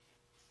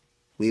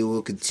we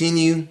will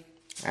continue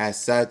as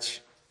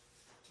such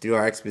through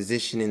our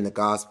exposition in the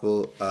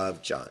Gospel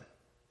of John.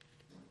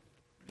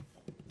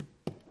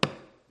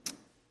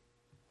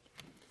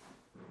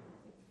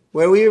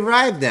 Where we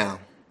arrive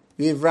now.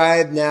 We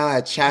arrive now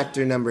at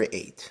chapter number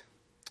 8.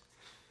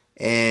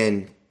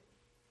 And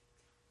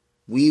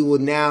we will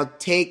now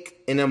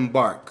take and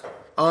embark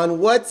on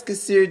what's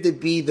considered to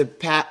be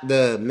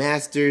the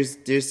master's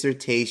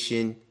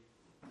dissertation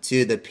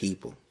to the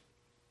people.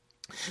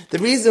 The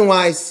reason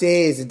why I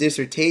say it's a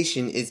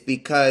dissertation is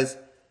because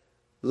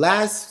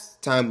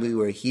last time we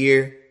were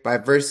here, by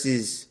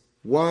verses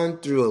 1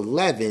 through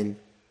 11,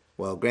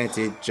 well,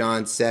 granted,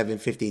 John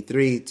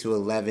 7:53 to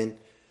 11,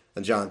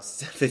 John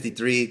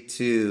 53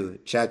 to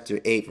chapter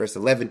 8, verse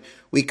 11,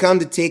 we come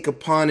to take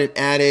upon an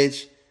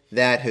adage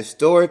that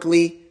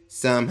historically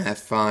some have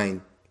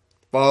found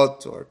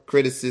fault or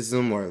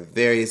criticism or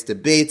various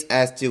debates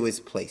as to its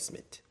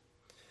placement.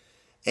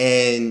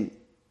 And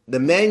the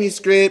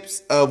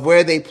manuscripts of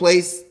where they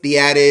placed the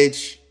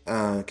adage,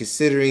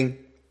 considering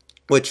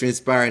what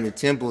transpired in the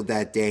temple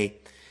that day,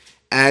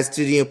 as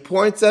to the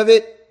importance of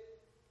it,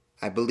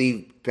 I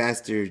believe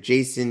Pastor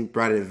Jason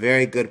brought a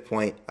very good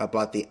point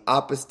about the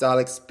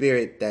apostolic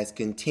spirit that's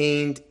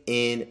contained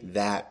in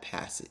that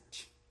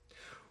passage.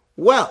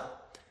 Well,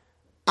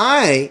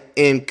 I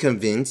am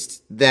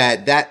convinced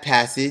that that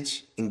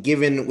passage, and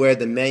given where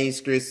the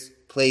manuscripts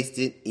placed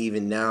it,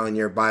 even now in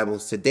your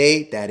Bibles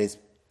today, that is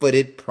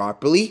footed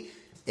properly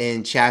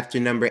in chapter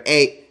number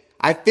 8,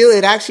 I feel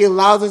it actually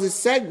allows us to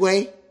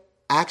segue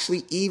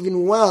actually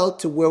even well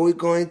to where we're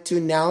going to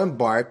now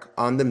embark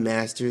on the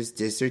master's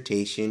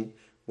dissertation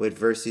with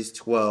verses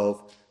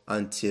 12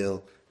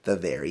 until the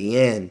very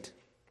end.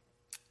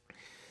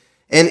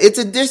 And it's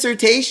a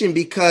dissertation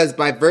because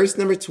by verse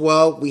number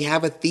 12, we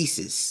have a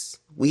thesis.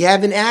 We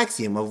have an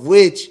axiom of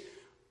which,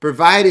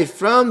 provided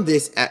from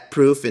this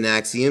proof and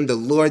axiom, the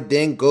Lord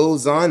then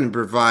goes on and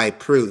provide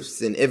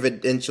proofs and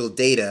evidential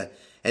data.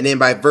 And then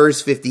by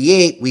verse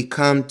 58, we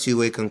come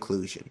to a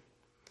conclusion.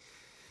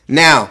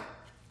 Now,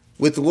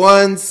 with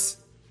one's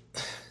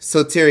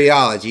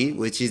soteriology,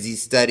 which is the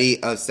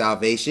study of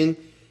salvation,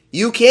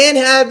 you can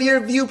have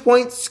your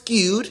viewpoint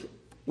skewed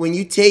when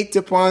you take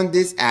upon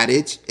this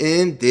adage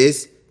in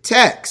this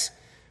text.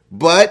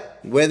 But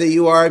whether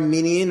you are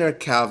Arminian or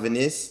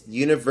Calvinist,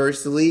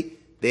 universally,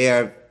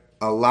 there are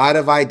a lot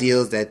of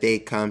ideals that they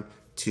come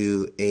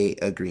to a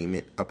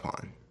agreement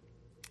upon.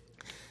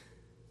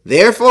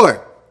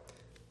 Therefore,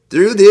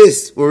 through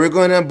this, where we're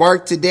going to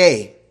embark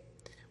today,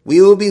 we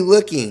will be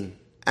looking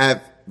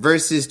at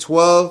verses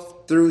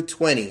 12 through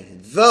 20.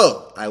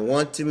 Though, I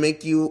want to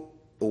make you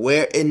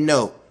aware and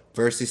note,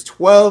 verses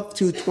 12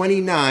 to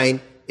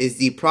 29 is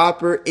the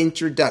proper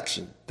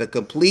introduction, the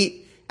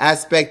complete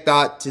aspect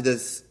thought to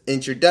this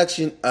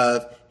introduction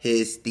of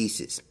his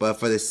thesis. But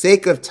for the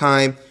sake of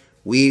time,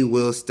 we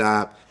will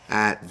stop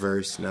at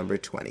verse number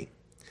 20.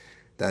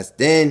 Thus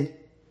then,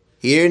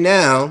 hear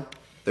now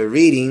the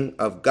reading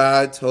of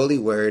God's holy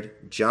word,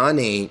 John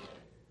 8,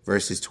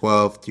 verses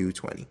 12 through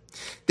 20.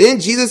 Then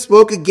Jesus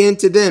spoke again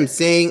to them,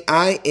 saying,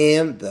 I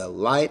am the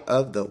light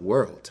of the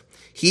world.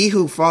 He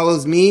who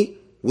follows me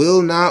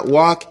will not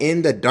walk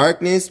in the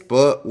darkness,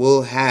 but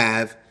will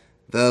have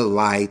the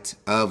light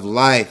of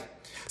life.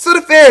 So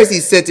the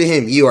Pharisees said to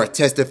him, You are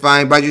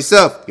testifying by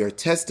yourself. Your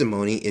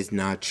testimony is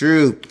not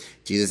true.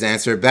 Jesus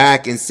answered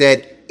back and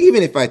said,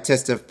 Even if I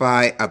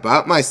testify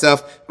about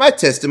myself, my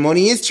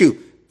testimony is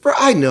true. For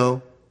I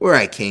know where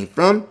I came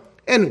from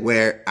and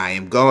where I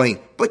am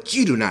going. But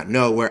you do not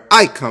know where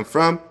I come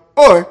from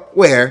or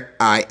where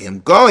I am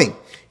going.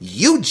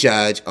 You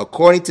judge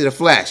according to the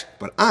flesh,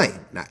 but I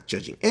am not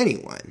judging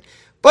anyone.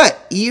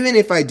 But even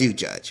if I do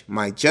judge,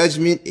 my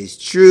judgment is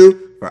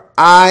true, for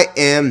I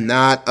am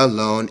not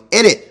alone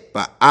in it,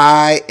 but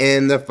I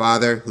am the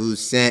Father who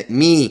sent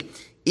me.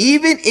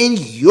 Even in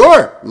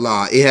your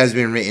law it has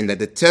been written that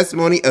the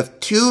testimony of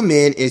two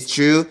men is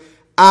true.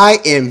 I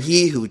am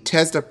he who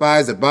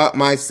testifies about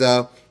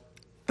myself,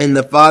 and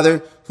the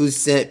Father who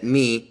sent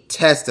me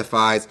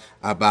testifies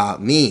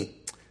about me.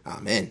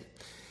 Amen.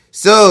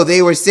 So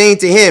they were saying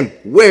to him,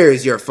 Where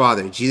is your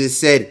Father? Jesus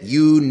said,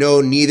 You know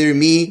neither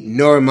me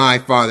nor my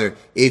Father.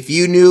 If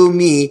you knew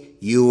me,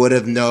 you would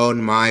have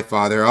known my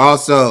Father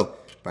also.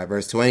 By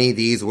verse 20,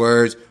 these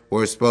words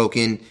were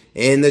spoken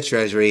in the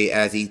treasury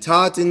as he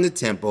taught in the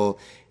temple,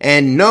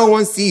 and no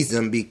one sees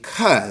him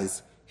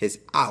because his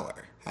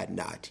hour had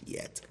not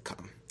yet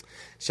come.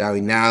 Shall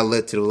we now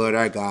look to the Lord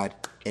our God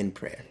in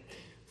prayer?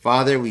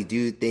 Father, we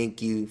do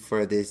thank you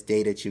for this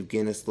day that you've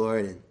given us,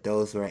 Lord, and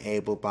those who are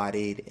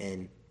able-bodied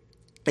and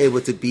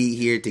able to be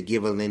here to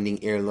give a lending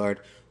ear, Lord.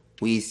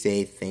 We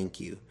say thank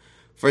you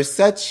for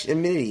such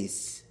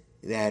amenities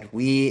that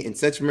we, in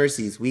such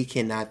mercies, we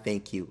cannot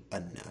thank you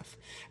enough.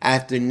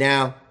 After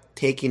now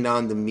taking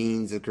on the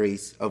means of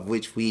grace of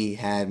which we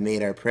have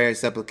made our prayer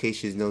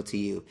supplications known to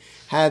you,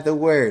 have the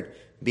word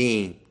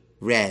being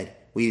read,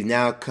 we've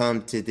now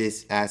come to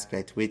this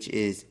aspect, which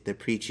is the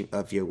preaching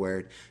of your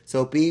word.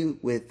 So be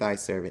with thy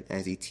servant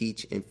as he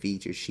teach and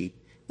feed your sheep,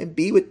 and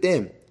be with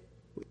them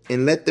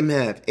and let them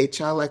have a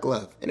childlike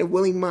love and a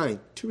willing mind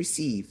to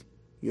receive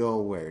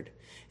your word.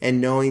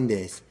 And knowing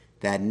this,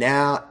 that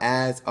now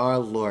as our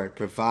Lord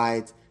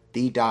provides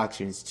the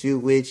doctrines to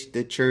which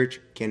the church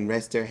can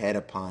rest her head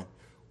upon,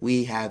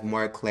 we have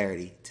more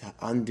clarity to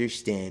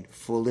understand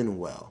full and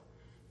well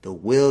the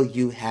will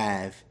you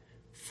have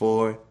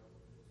for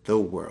the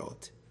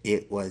world.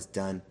 It was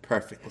done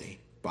perfectly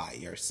by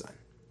your Son.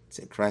 It's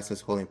in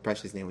Christ's holy and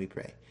precious name we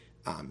pray.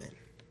 Amen.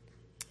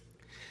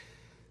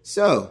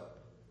 So,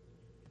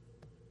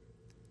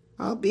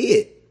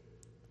 albeit,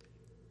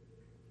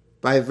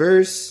 by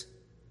verse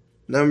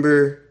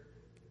number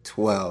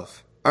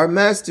 12, our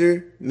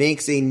master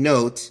makes a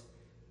note,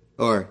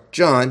 or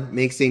John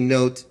makes a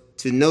note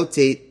to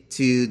notate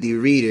to the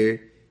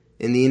reader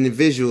and the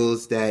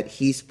individuals that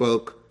he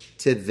spoke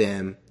to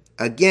them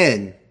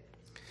again.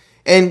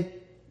 And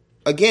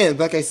again,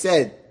 like I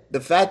said, the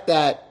fact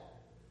that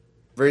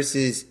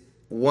verses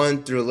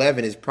 1 through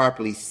 11 is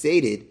properly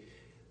stated,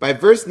 by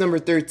verse number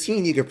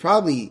 13, you could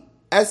probably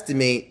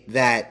estimate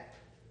that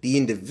the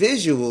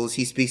individuals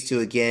he speaks to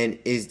again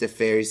is the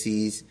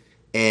Pharisees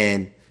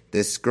and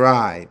the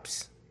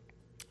scribes.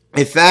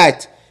 In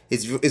fact,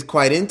 it's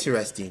quite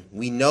interesting.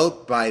 We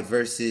note by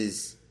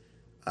verses,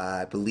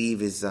 I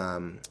believe is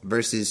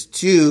verses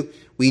 2,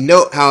 we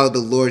note how the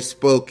Lord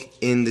spoke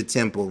in the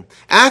temple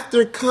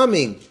after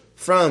coming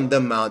from the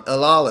Mount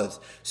of Olives.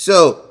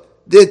 So,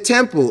 the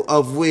temple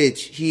of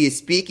which he is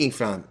speaking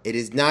from, it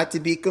is not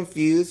to be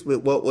confused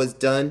with what was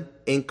done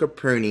in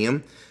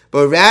Capernaum,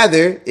 but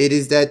rather it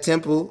is that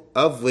temple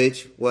of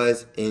which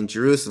was in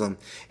Jerusalem.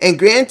 And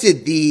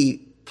granted,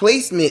 the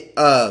placement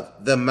of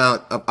the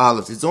Mount of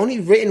Olives is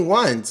only written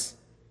once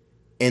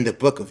in the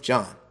book of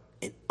John,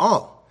 in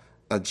all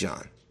of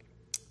John.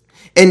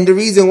 And the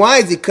reason why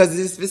is because of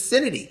this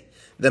vicinity.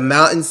 The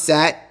mountain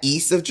sat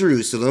east of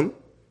Jerusalem.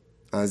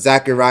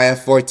 Zechariah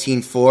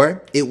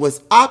 14:4. It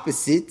was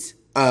opposite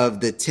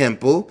of the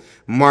temple.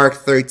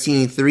 Mark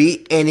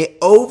 13:3. And it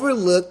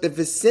overlooked the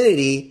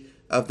vicinity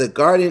of the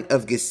Garden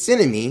of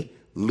Gethsemane.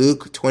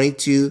 Luke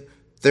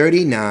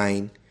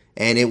 22:39.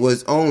 And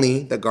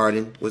the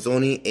garden was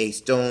only a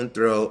stone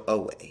throw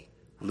away.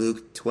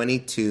 Luke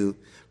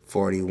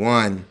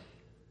 22:41.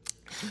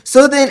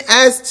 So then,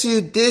 as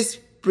to this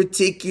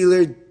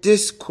particular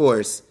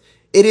discourse,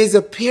 it is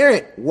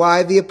apparent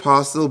why the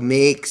apostle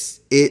makes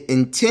it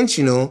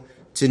intentional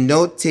to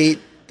notate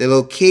the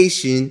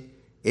location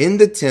in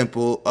the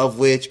temple of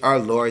which our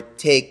Lord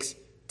takes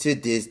to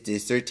this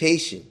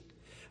dissertation.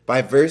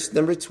 By verse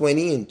number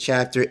 20 in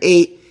chapter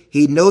 8,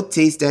 he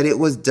notates that it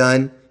was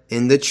done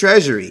in the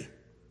treasury.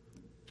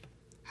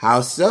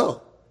 How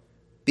so?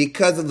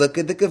 Because look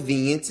at the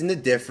convenience and the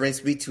difference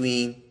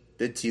between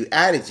the two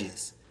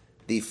adages.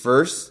 The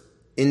first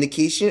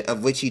indication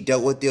of which he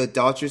dealt with the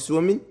adulterous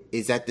woman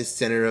is at the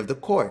center of the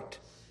court.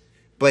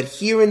 But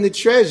here in the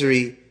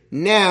treasury,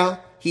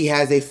 now he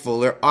has a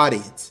fuller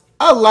audience,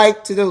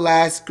 alike to the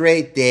last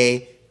great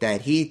day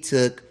that he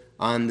took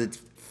on the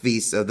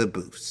Feast of the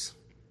Booths.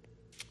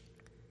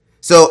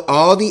 So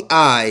all the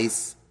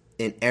eyes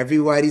and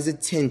everybody's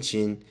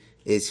attention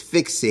is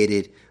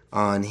fixated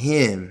on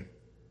him.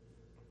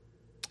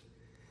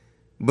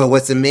 But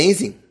what's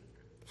amazing,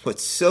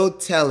 what's so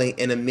telling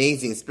and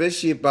amazing,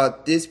 especially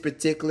about this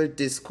particular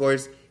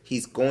discourse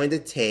he's going to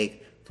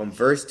take from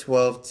verse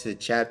 12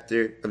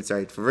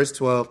 to verse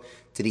 12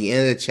 to the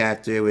end of the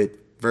chapter with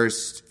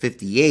verse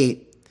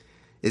 58,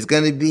 is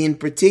going to be in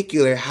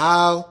particular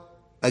how,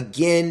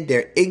 again,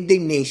 their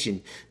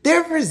indignation,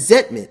 their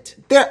resentment,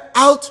 their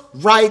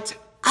outright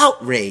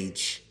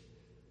outrage,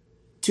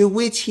 to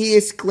which he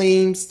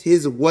exclaims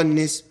his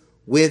oneness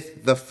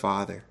with the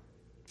Father.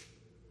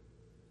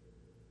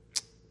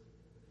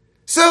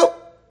 So,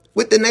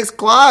 with the next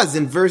clause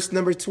in verse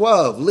number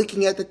 12,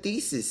 looking at the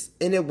thesis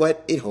and at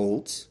what it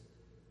holds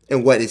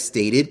and what is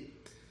stated,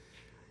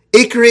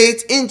 it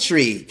creates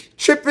intrigue,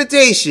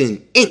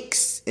 trepidation,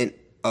 angst, and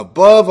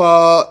above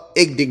all,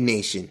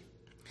 indignation.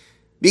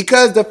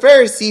 Because the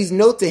Pharisees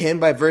note to him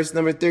by verse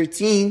number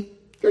 13,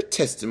 your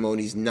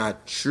testimony is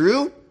not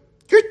true.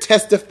 You're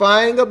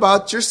testifying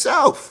about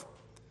yourself.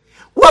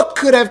 What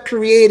could have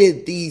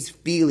created these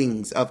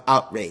feelings of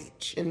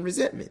outrage and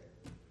resentment?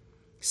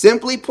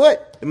 Simply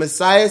put, the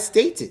Messiah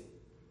states it.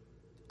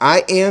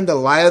 I am the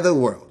light of the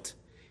world.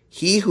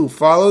 He who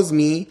follows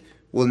me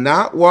will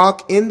not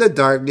walk in the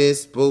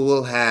darkness, but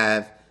will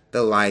have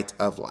the light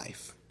of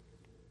life.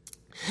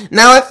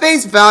 Now, at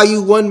face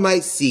value, one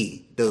might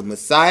see the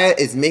Messiah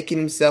is making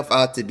himself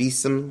out to be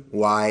some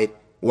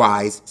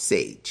wise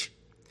sage.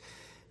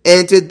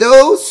 And to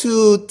those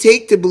who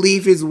take to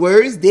believe his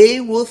words,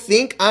 they will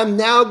think I'm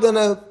now going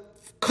to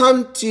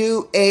come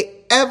to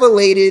a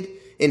elevated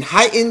and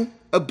heightened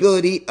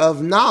ability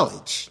of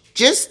knowledge.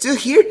 Just to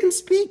hear him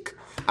speak,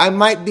 I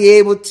might be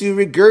able to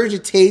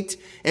regurgitate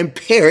and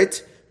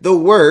parrot the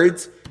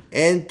words,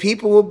 and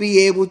people will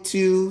be able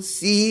to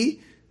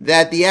see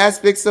that the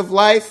aspects of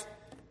life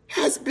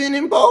has been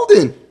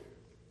emboldened.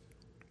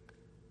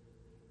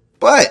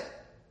 But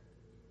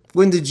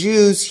when the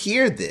Jews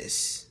hear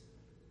this,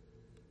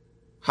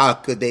 How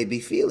could they be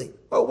feeling?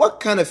 Well, what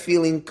kind of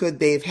feeling could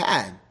they have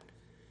had?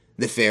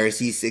 The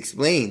Pharisees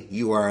explained,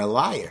 "You are a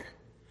liar."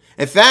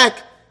 In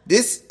fact,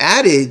 this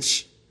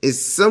adage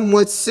is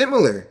somewhat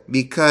similar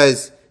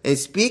because in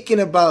speaking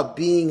about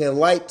being a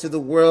light to the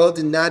world,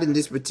 and not in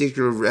this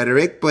particular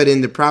rhetoric, but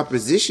in the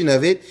proposition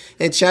of it,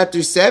 in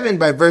chapter 7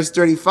 by verse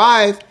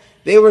 35,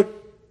 they were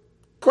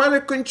kind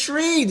of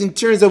contraried in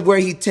terms of where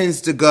he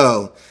tends to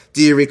go.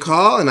 Do you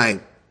recall? And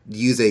I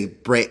use a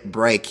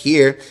break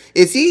here.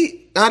 Is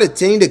he not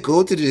intending to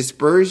go to the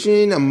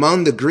dispersion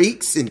among the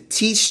Greeks and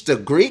teach the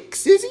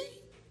Greeks, is he?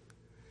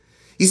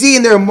 You see,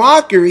 in their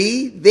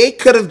mockery, they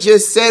could have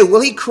just said,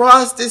 well, he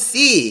crossed the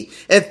sea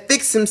and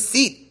fix him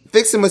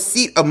a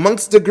seat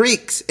amongst the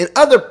Greeks in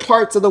other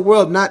parts of the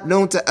world not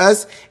known to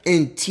us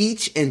and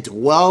teach and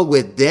dwell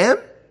with them.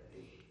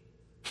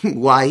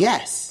 Why,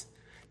 yes,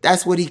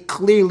 that's what he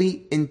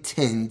clearly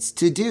intends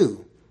to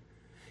do.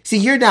 See,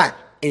 you're not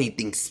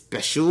anything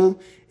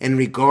special in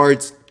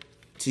regards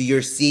to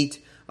your seat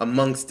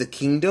amongst the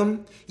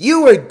kingdom.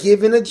 You were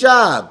given a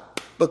job,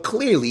 but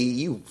clearly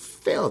you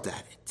failed at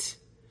it.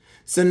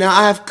 So now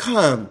I have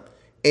come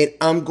and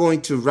I'm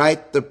going to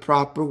write the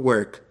proper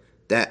work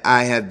that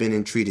I have been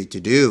entreated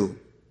to do.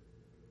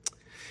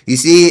 You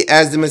see,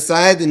 as the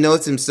Messiah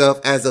denotes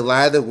himself as the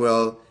light of the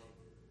world,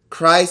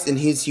 Christ in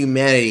his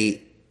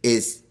humanity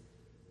is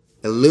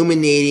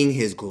illuminating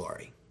his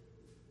glory.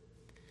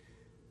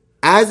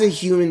 As a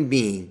human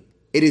being,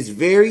 it is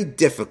very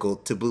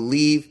difficult to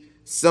believe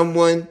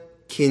someone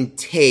can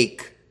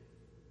take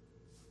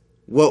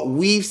what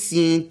we've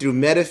seen through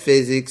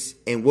metaphysics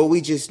and what we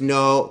just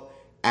know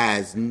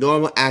as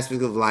normal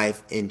aspects of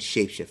life and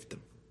shapeshift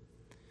them.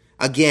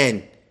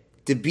 Again,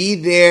 to be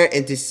there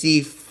and to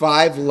see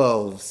 5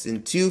 loaves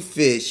and 2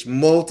 fish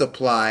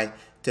multiply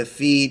to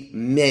feed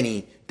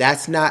many,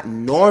 that's not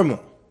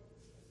normal.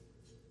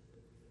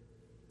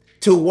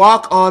 To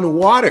walk on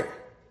water,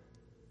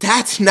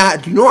 that's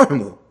not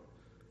normal.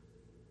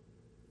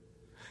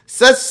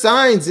 Such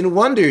signs and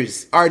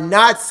wonders are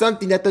not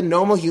something that the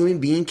normal human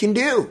being can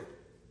do.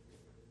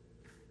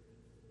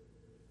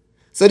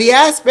 So the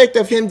aspect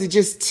of him to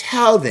just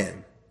tell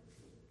them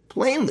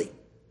plainly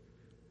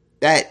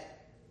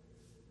that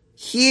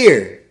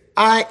here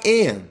I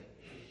am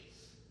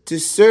to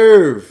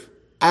serve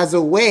as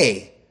a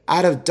way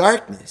out of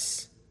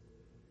darkness,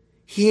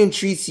 he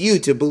entreats you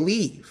to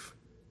believe.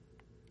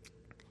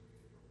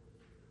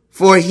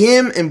 For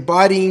him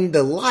embodying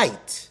the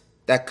light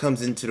that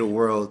comes into the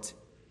world,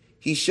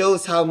 he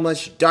shows how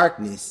much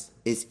darkness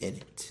is in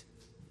it.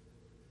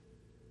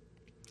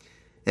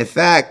 In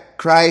fact,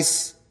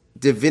 Christ's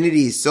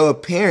divinity is so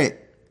apparent,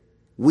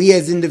 we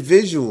as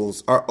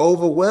individuals are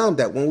overwhelmed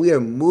that when we are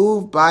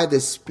moved by the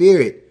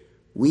Spirit,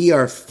 we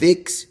are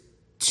fixed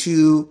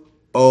to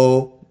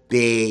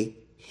obey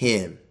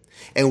him.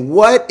 And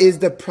what is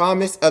the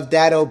promise of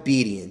that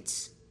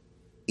obedience?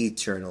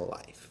 Eternal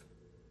life.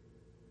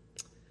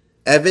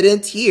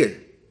 Evident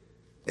here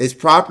is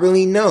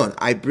properly known.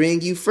 I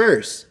bring you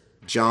first,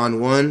 John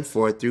 1,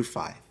 4 through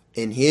 5.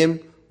 In him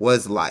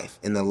was life,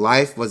 and the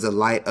life was the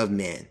light of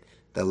man.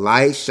 The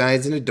light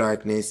shines in the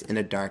darkness, and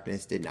the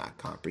darkness did not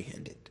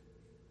comprehend it.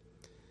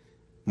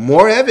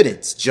 More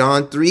evidence,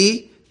 John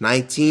 3,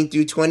 19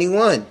 through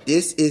 21.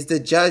 This is the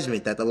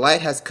judgment, that the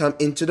light has come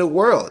into the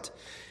world.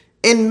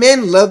 And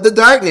men love the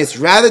darkness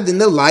rather than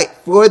the light,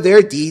 for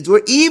their deeds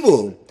were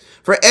evil.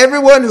 For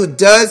everyone who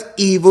does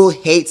evil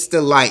hates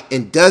the light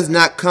and does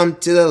not come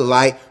to the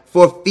light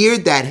for fear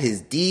that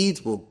his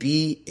deeds will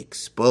be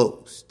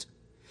exposed.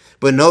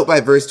 But note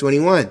by verse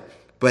 21,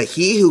 but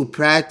he who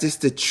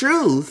practiced the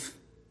truth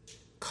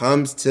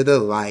comes to the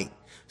light,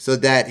 so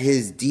that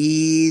his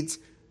deeds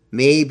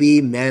may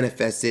be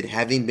manifested,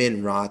 having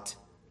been wrought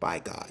by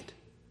God.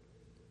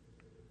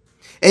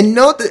 And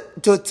note the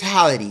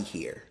totality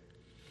here.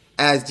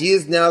 As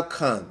Jesus now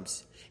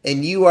comes,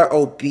 and you are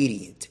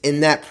obedient,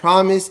 and that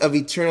promise of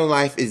eternal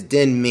life is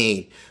then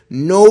made.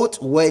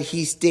 Note what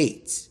he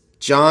states.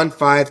 John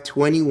 5,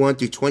 21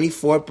 through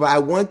 24, but I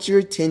want your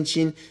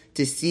attention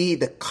to see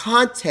the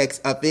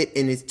context of it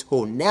in its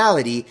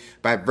tonality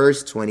by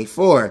verse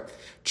 24.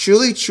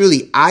 Truly,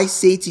 truly, I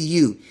say to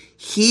you,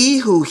 he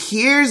who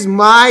hears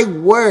my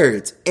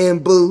words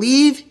and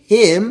believe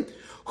him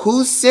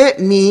who sent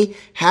me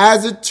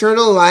has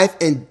eternal life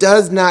and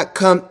does not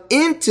come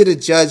into the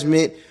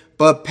judgment,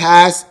 but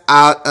pass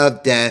out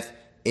of death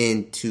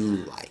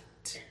into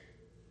light.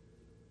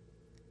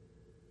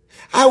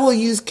 I will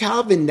use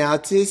Calvin now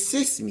to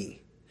assist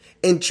me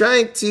in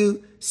trying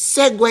to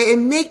segue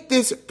and make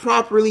this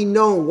properly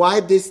known why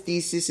this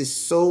thesis is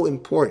so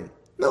important.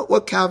 Note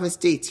what Calvin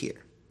states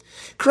here.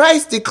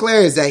 Christ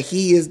declares that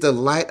he is the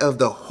light of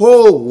the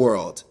whole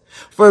world.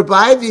 For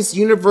by this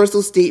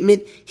universal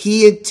statement,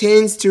 he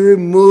intends to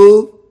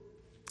remove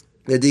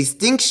the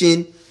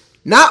distinction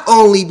not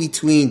only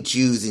between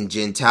Jews and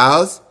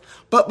Gentiles,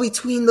 but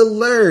between the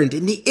learned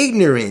and the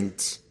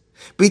ignorant,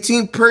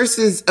 between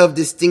persons of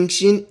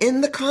distinction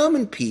and the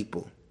common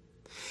people.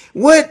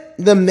 What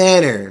the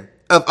manner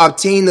of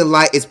obtaining the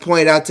light is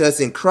pointed out to us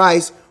in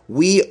Christ,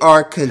 we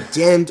are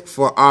condemned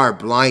for our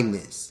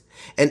blindness.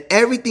 And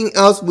everything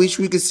else which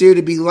we consider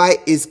to be light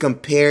is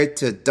compared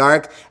to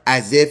dark,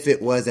 as if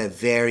it was a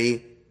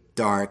very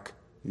dark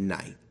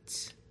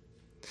night.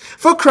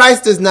 For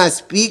Christ does not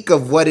speak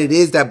of what it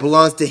is that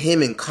belongs to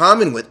him in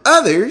common with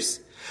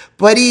others,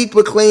 but he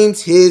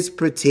proclaims his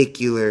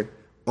particular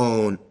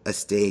own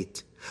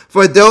estate.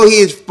 For though he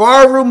is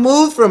far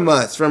removed from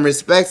us from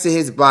respect to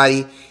his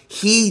body,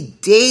 he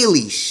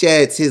daily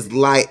sheds his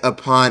light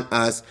upon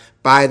us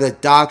by the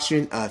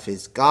doctrine of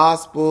his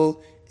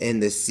gospel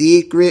and the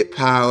secret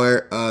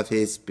power of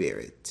his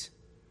Spirit.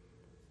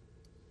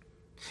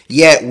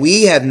 Yet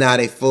we have not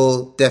a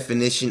full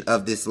definition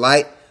of this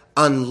light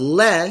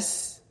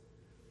unless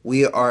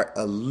we are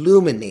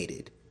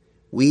illuminated.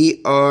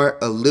 We are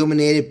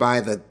illuminated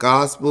by the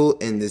gospel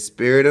and the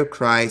Spirit of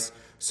Christ,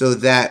 so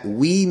that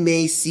we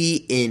may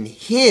see in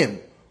him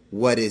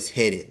what is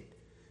hidden,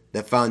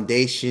 the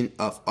foundation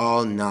of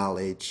all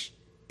knowledge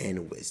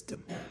and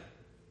wisdom.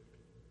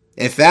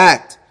 In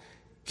fact,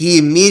 he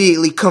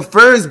immediately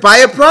confirms by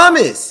a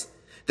promise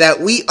that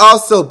we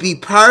also be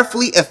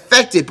powerfully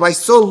affected by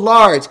so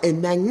large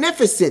and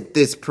magnificent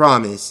this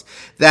promise,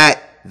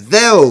 that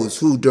those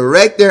who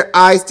direct their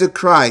eyes to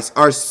Christ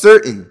are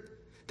certain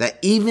that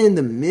even in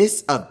the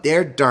midst of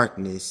their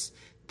darkness,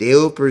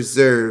 they'll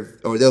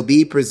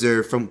be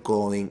preserved from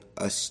going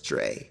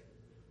astray.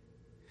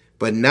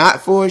 But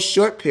not for a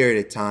short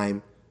period of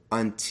time,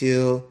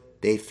 until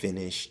they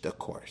finish the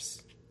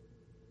course.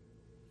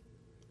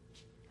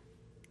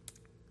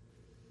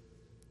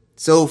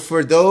 So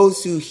for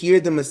those who hear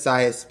the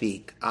Messiah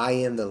speak, I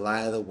am the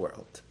light of the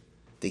world,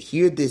 to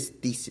hear this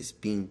thesis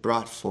being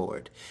brought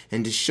forward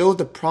and to show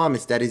the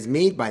promise that is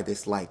made by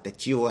this light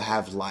that you will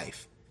have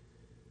life,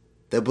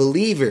 the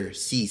believer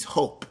sees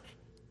hope.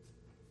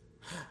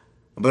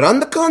 But on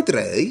the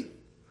contrary,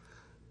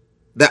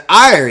 the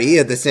irony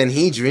of the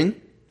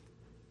Sanhedrin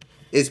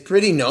is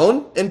pretty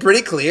known and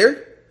pretty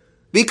clear,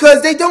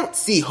 because they don't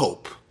see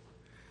hope.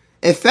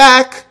 In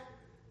fact,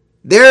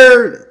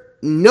 their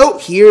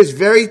note here is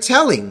very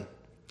telling,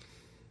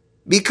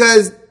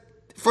 because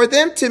for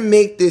them to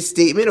make this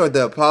statement, or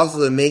the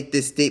apostle to make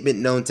this statement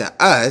known to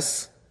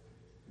us,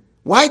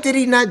 why did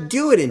he not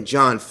do it in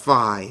John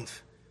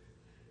 5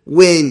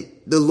 when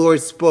the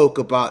Lord spoke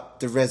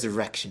about the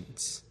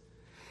resurrections?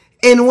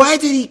 And why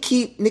did he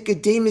keep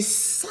Nicodemus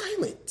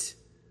silent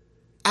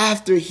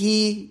after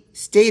he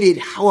stated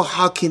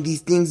how can these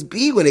things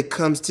be when it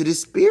comes to the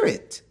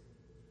Spirit?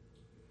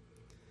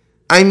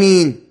 I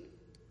mean,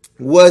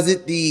 was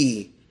it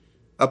the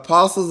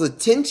apostles'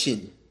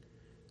 intention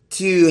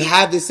to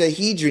have the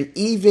Sanhedrin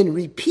even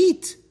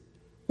repeat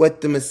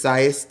what the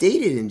Messiah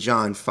stated in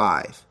John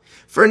 5?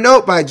 For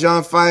note, by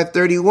John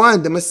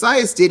 5:31, the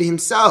Messiah stated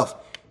himself,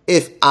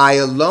 "If I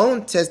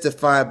alone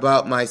testify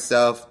about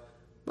myself,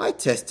 my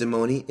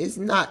testimony is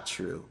not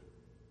true."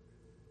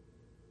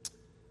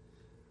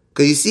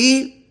 Because you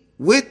see,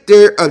 with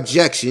their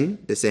objection,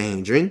 the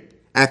Sanhedrin,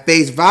 at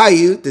face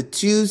value, the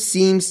two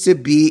seems to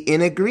be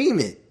in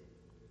agreement.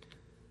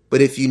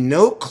 But if you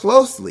note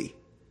closely,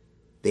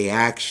 they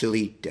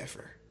actually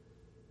differ.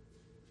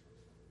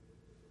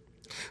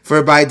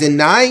 For by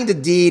denying the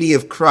deity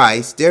of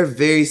Christ, their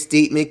very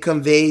statement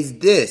conveys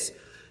this: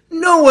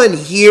 no one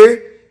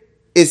here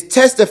is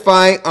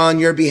testifying on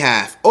your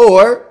behalf.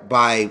 Or,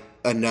 by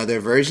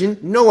another version,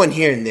 no one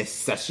here in this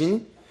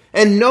session,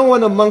 and no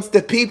one amongst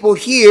the people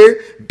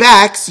here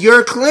backs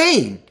your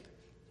claim.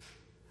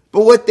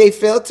 But what they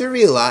fail to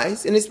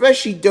realize, and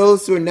especially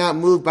those who are not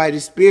moved by the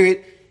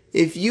Spirit,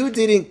 if you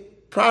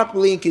didn't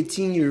properly and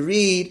continue to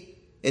read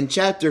in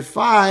chapter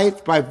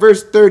 5 by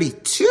verse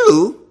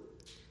 32,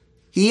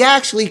 he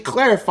actually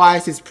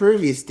clarifies his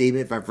previous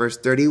statement by verse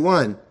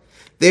 31.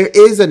 There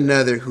is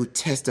another who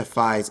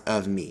testifies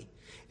of me,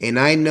 and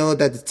I know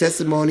that the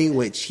testimony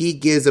which he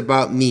gives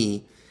about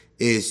me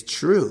is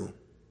true.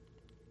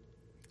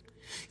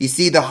 You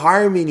see, the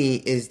harmony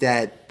is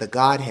that the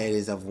Godhead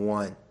is of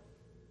one.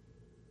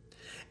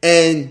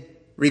 And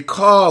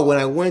recall when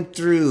I went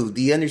through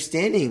the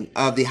understanding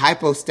of the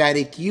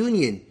hypostatic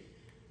union,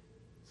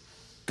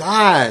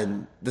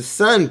 God, the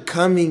Son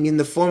coming in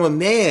the form of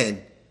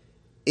man,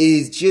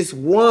 is just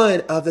one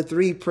of the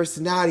three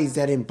personalities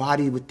that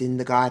embody within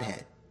the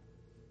Godhead.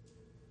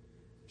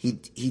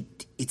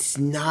 It's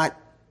not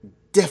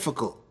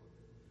difficult.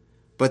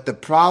 But the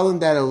problem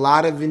that a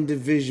lot of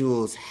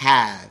individuals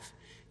have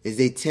is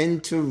they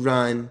tend to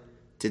run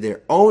to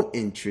their own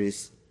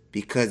interests,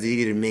 because it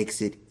either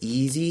makes it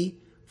easy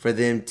for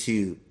them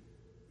to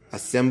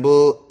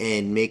assemble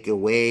and make a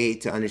way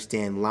to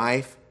understand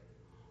life,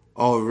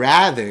 or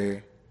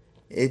rather,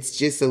 it's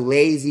just a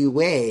lazy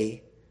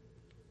way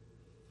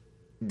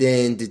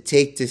than to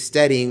take to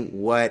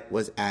studying what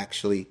was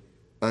actually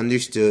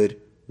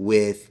understood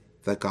with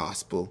the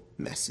gospel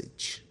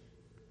message.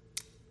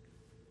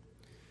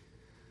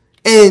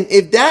 And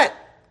if that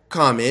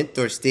comment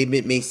or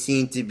statement may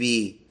seem to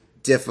be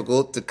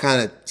difficult to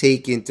kind of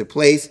take into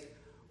place,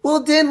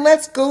 Well, then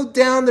let's go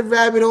down the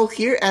rabbit hole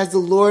here as the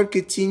Lord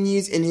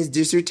continues in his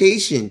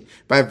dissertation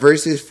by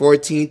verses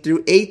 14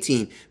 through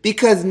 18.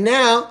 Because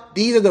now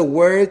these are the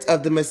words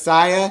of the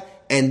Messiah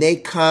and they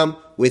come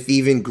with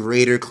even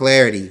greater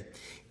clarity.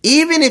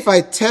 Even if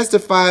I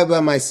testify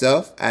about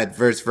myself, at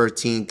verse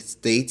 14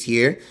 states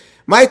here,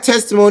 my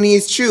testimony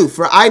is true,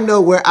 for I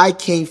know where I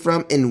came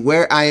from and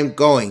where I am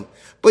going.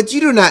 But you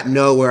do not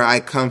know where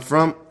I come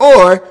from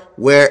or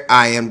where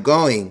I am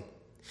going.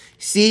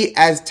 See,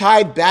 as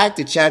tied back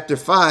to chapter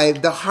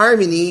 5, the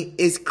harmony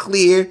is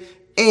clear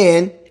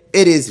and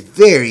it is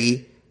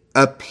very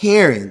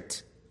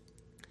apparent.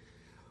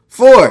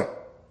 4.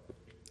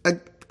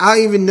 I'll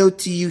even note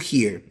to you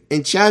here,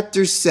 in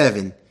chapter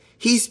 7,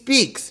 he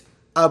speaks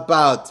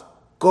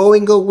about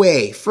going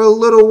away for a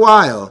little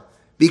while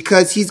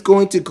because he's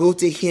going to go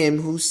to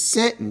him who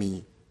sent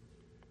me.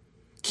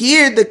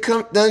 Here,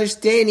 the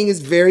understanding is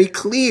very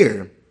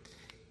clear.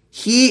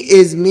 He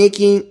is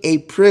making a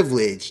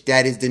privilege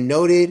that is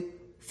denoted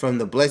from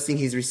the blessing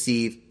he's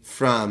received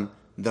from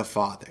the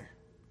Father.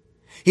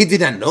 He did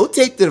not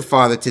notate the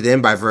Father to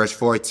them by verse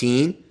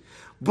 14,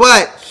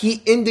 but he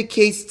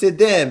indicates to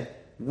them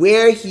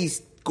where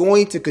he's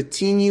going to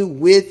continue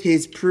with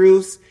his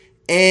proofs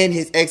and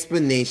his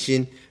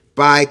explanation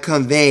by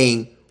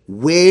conveying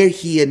where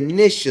he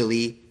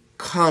initially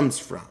comes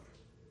from.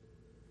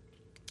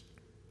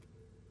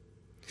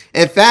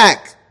 In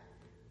fact,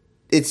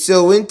 it's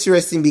so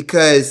interesting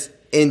because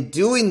in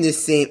doing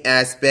this same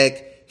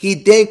aspect, he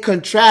then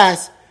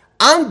contrasts,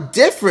 I'm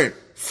different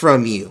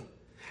from you.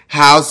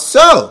 How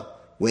so?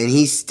 When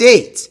he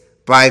states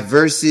by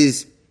verse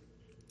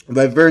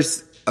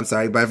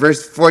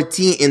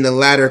 14 in the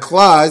latter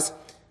clause,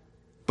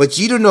 but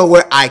you don't know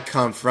where I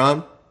come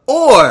from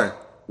or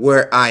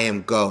where I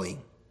am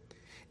going.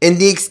 And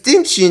the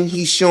extension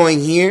he's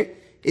showing here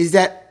is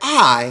that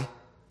I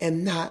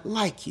am not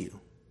like you.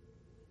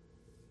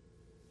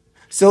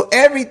 So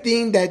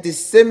everything that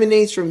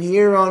disseminates from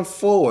here on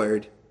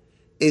forward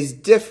is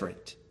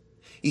different.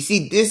 You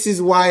see, this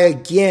is why,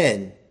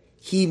 again,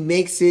 he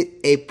makes it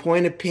a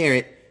point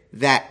apparent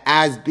that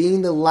as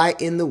being the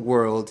light in the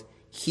world,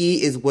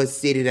 he is what's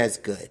stated as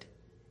good,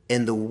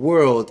 and the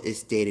world is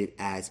stated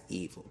as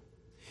evil.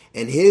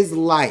 And his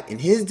light and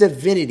his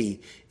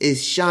divinity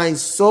is shined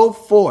so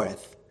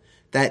forth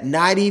that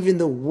not even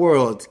the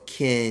world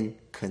can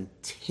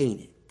contain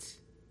it.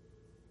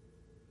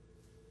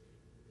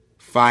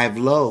 5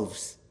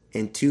 loaves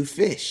and 2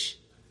 fish,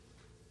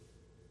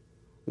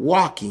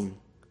 walking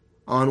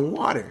on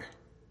water,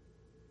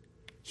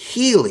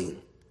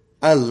 healing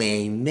a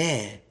lame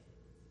man.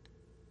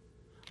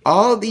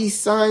 All these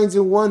signs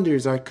and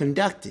wonders are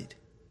conducted.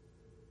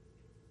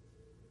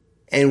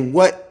 And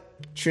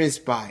what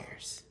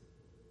transpires?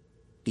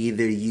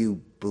 Either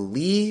you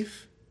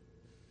believe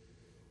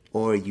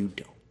or you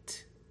don't.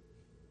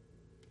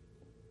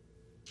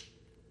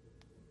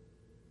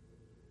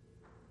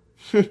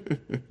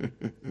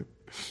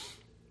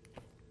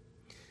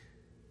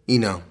 You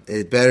know,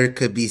 it better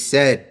could be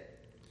said.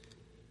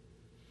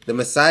 The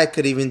Messiah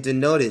could even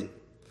denoted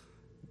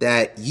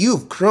that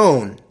you've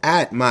grown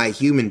at my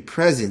human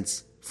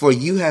presence, for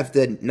you have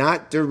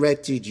not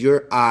directed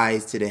your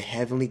eyes to the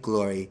heavenly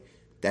glory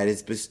that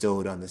is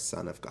bestowed on the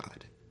Son of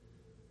God.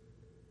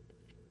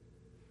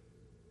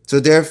 So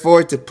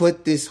therefore, to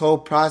put this whole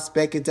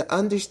prospect and to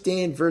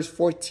understand verse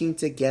 14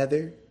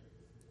 together,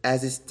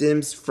 as it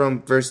stems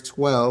from verse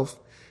 12,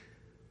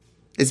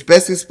 it's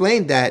best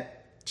explained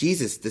that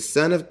Jesus, the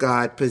Son of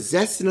God,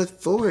 possessed an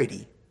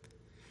authority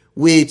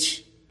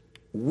which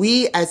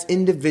we as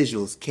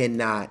individuals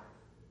cannot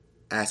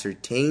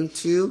ascertain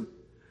to,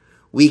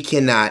 we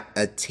cannot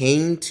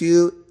attain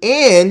to,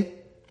 and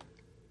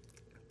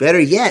better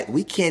yet,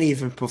 we can't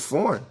even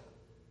perform.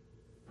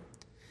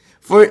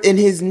 For in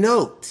his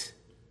note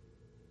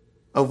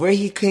of where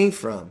he came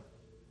from,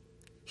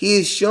 he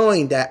is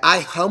showing that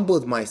I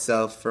humbled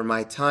myself for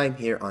my time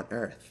here on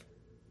earth.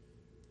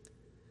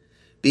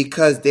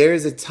 Because there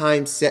is a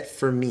time set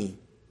for me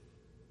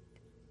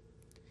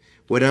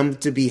when I'm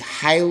to be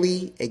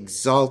highly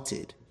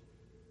exalted.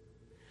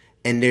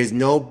 And there's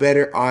no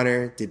better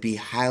honor to be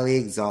highly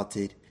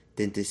exalted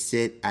than to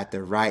sit at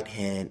the right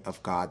hand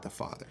of God the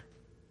Father.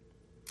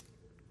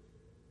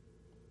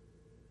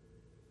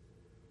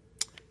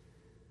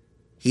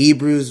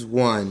 Hebrews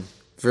 1,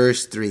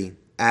 verse 3.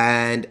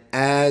 And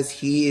as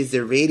he is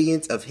the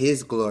radiance of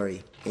his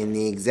glory and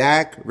the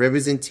exact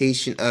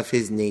representation of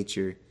his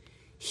nature,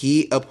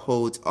 he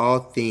upholds all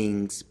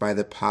things by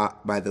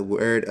the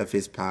word of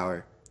his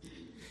power.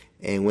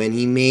 And when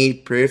he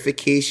made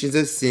purifications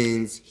of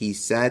sins, he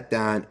sat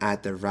down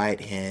at the right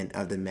hand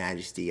of the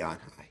Majesty on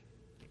high.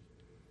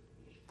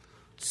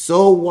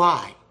 So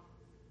why?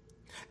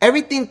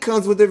 Everything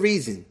comes with a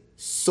reason.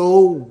 So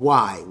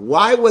why?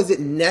 Why was it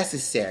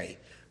necessary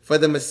for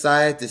the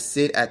Messiah to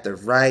sit at the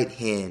right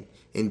hand,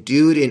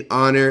 endued in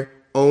honor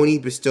only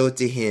bestowed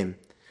to him,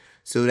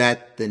 so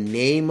that the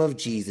name of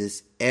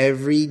Jesus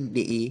every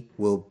knee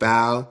will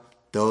bow,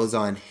 those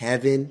on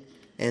heaven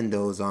and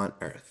those on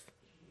earth?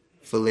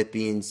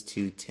 Philippians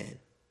 2:10.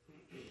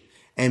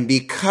 And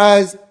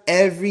because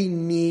every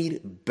knee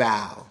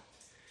bow,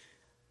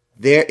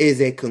 there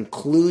is a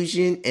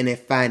conclusion and a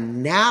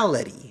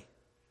finality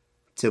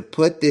to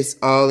put this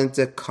all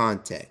into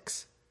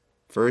context.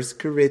 1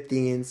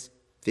 Corinthians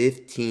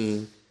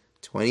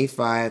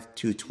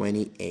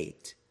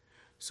 15:25-28.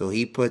 So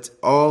he puts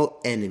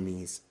all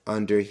enemies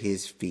under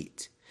his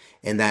feet.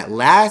 And that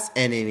last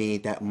enemy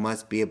that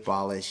must be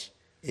abolished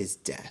is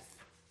death.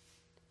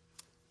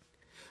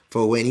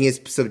 For when he has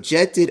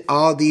subjected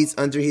all these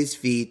under his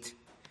feet,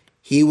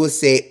 he will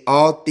say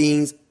all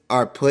things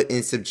are put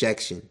in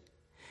subjection.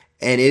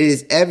 And it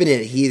is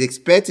evident he is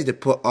expected to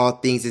put all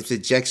things in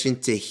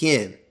subjection to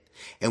him.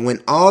 And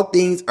when all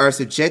things are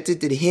subjected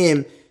to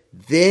him,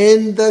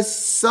 then the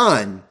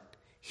Son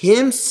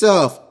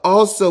himself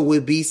also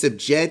will be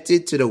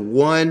subjected to the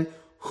one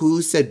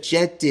who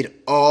subjected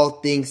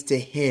all things to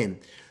him,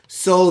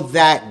 so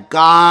that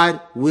God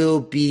will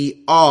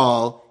be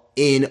all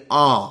in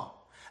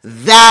all.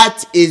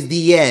 That is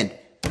the end.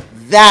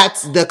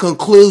 That's the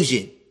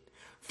conclusion.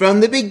 From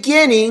the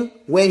beginning,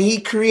 when he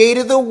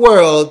created the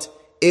world,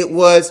 it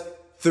was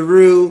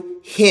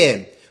through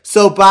him.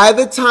 So by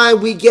the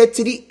time we get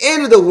to the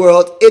end of the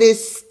world, it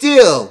is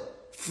still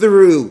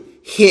through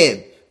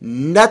him.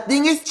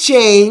 Nothing has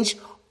changed.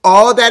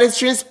 All that has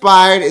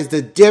transpired is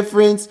the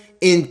difference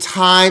in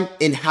time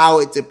and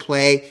how it to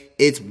play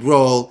its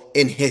role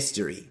in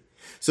history.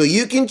 So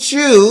you can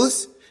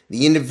choose,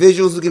 the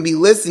individuals who can be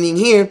listening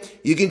here,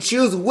 you can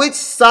choose which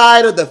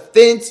side of the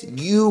fence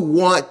you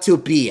want to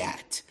be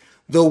at.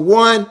 The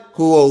one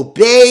who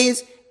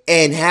obeys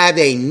and have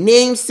a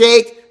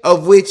namesake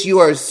of which you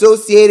are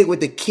associated with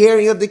the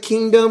carrying of the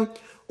kingdom,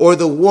 or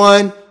the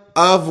one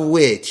of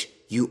which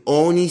you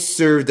only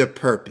serve the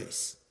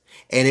purpose.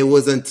 And it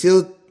was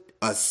until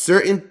a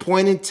certain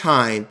point in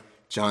time,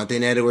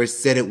 Jonathan Edwards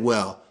said it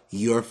well,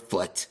 your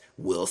foot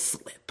will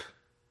slip.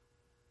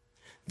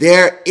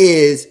 There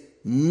is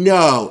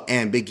no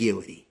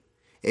ambiguity.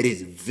 It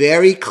is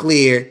very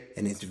clear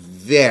and it's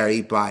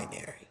very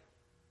binary.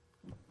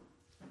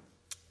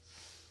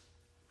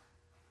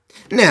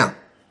 Now,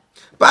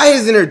 by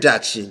his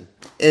introduction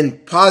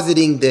and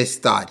positing this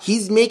thought,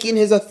 he's making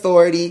his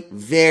authority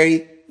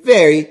very,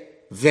 very,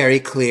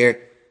 very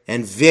clear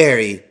and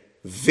very,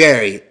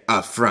 very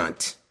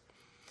upfront.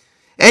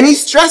 And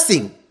he's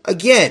stressing,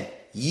 again,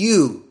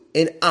 you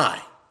and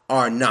I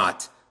are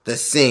not the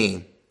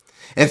same.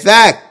 In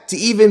fact, to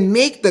even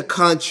make the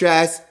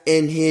contrast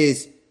in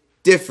his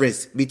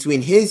difference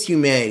between his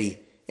humanity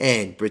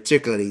and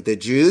particularly the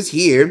Jews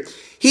here,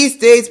 he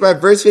states by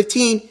verse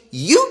 15,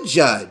 you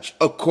judge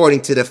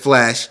according to the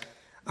flesh.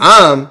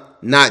 I'm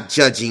not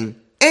judging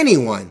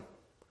anyone.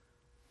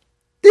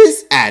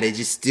 This adage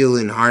is still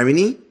in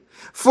harmony.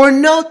 For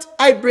note,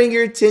 I bring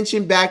your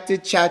attention back to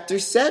chapter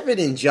 7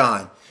 in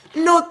John.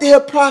 Note the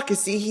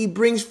hypocrisy he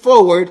brings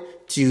forward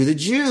to the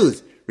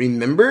Jews.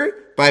 Remember,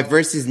 by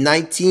verses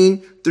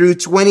 19 through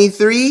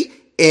 23,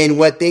 in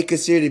what they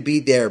consider to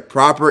be their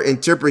proper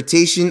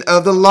interpretation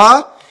of the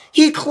law,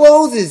 he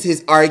closes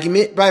his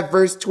argument by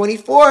verse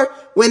 24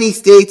 when he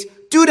states,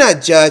 do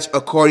not judge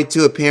according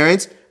to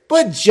appearance,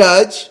 but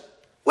judge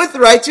with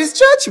righteous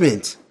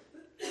judgment.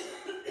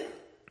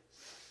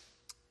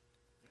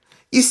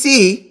 You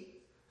see,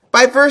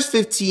 by verse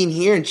 15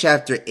 here in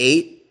chapter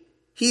 8,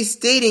 he's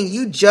stating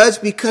you judge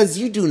because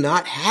you do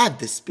not have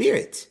the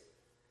Spirit.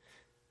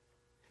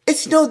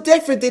 It's no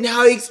different than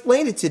how he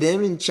explained it to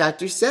them in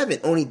chapter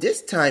 7. Only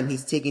this time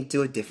he's taking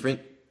to a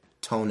different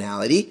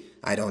tonality,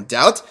 I don't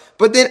doubt,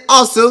 but then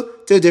also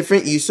to a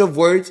different use of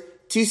words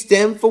to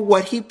stem for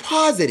what he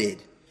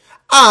posited.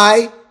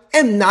 I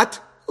am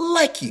not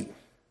like you.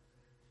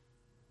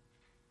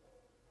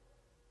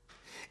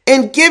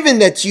 And given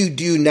that you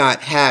do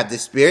not have the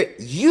Spirit,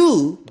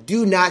 you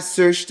do not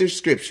search the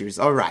scriptures.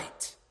 All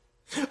right.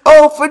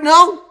 Oh, for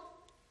no.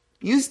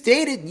 You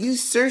stated you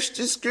search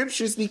the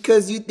scriptures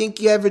because you think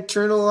you have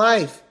eternal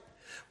life.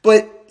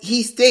 But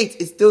he states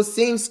it's those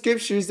same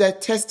scriptures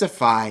that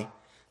testify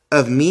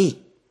of me.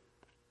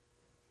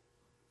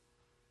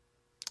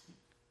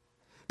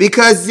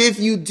 Because if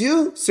you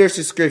do search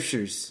the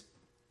scriptures,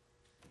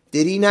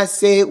 did he not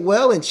say it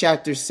well in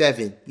chapter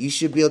 7? You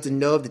should be able to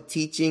know if the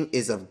teaching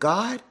is of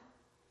God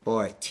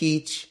or I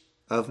teach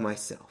of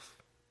myself.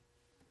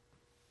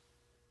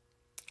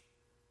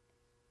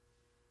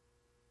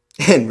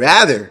 And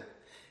rather,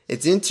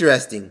 it's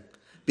interesting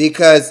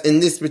because in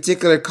this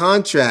particular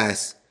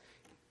contrast,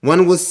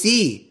 one will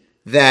see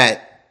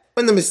that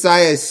when the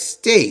Messiah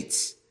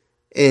states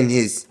in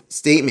his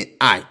statement,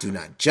 I do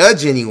not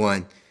judge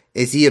anyone,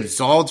 is he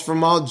absolved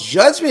from all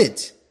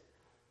judgment?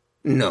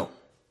 No.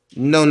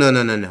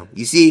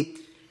 You see,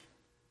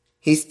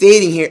 he's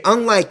stating here,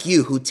 unlike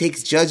you who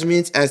takes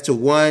judgments as to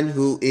one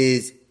who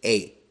is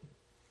a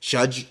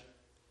judge,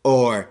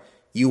 or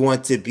you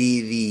want to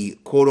be the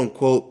quote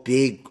unquote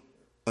big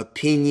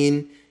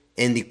opinion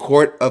in the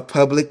court of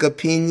public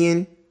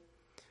opinion,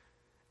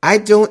 I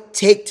don't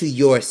take to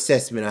your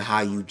assessment of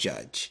how you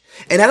judge.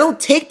 And I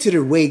don't take to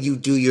the way you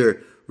do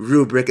your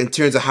rubric in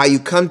terms of how you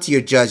come to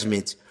your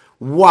judgment.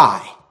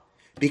 Why?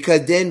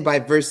 Because then by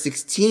verse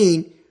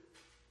 16,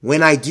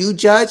 when I do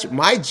judge,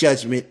 my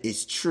judgment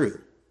is true.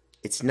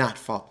 It's not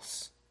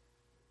false.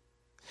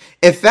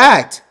 In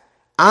fact,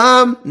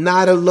 I'm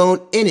not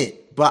alone in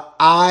it, but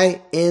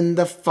I and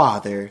the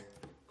Father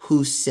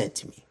who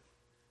sent me.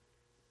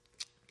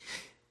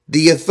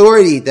 The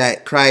authority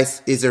that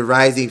Christ is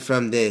arising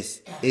from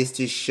this is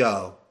to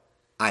show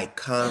I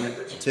come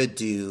to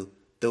do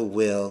the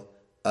will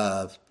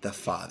of the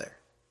Father.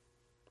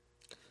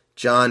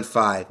 John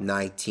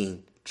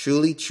 5:19.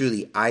 Truly,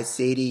 truly, I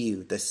say to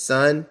you, the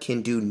Son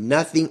can do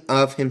nothing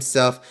of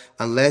himself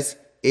unless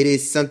it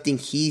is something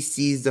he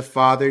sees the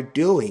Father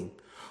doing.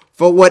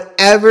 For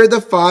whatever the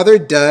Father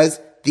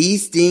does,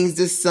 these things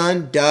the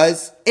Son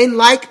does in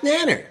like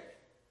manner.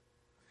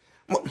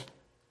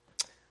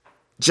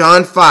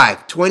 John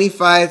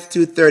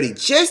 5:25-30.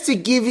 Just to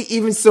give you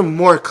even some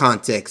more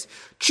context.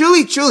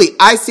 Truly, truly,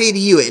 I say to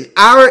you, an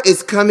hour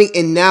is coming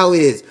and now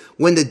is,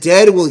 when the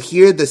dead will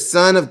hear the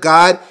Son of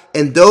God,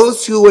 and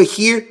those who will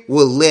hear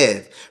will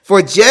live.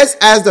 For just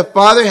as the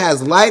Father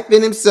has life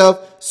in himself,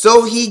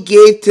 so he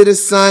gave to the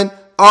Son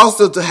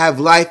also to have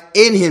life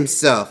in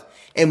himself.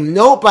 And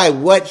note by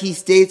what he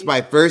states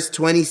by verse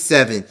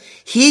 27.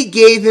 He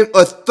gave him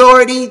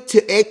authority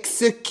to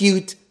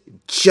execute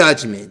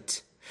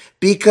judgment,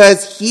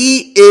 because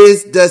he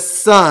is the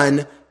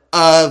Son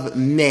of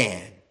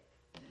Man.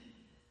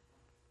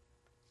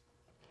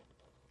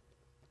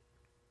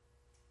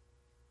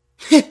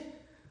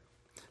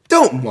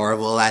 Don't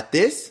marvel at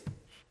this.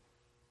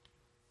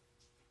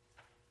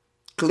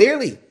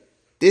 Clearly,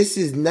 this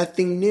is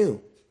nothing new.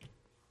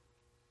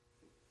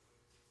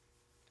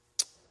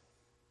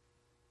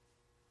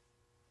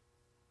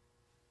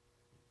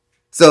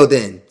 So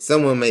then,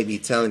 someone may be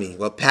telling me,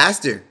 well,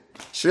 Pastor,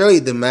 surely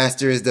the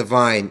Master is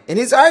divine, and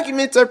his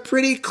arguments are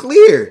pretty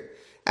clear.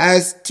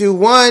 As to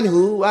one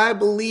who I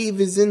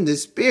believe is in the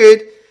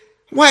Spirit,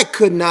 why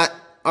could not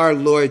our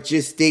Lord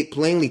just state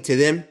plainly to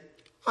them,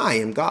 I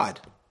am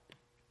God?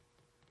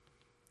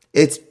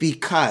 It's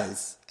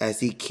because as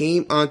he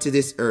came onto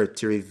this earth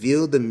to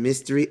reveal the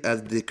mystery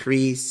of the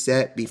decree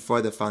set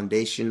before the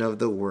foundation of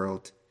the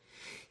world,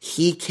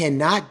 he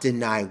cannot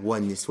deny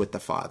oneness with the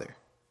Father.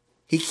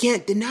 He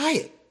can't deny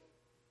it.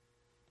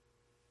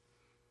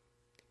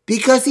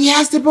 Because he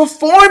has to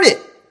perform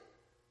it.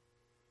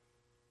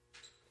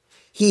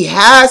 He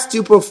has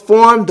to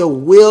perform the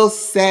will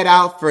set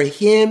out for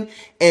him,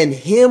 and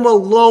him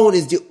alone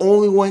is the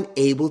only one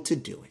able to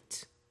do it.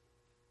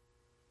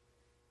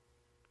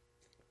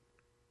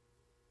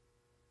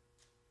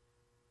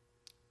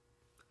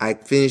 I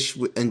finish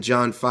in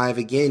John 5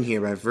 again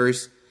here by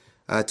verse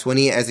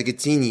 20 as it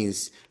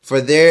continues.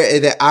 For there is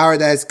the hour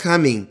that is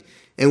coming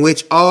in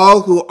which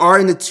all who are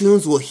in the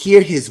tombs will hear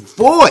his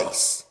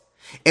voice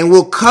and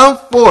will come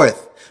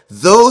forth,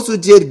 those who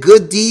did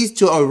good deeds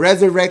to a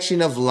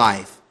resurrection of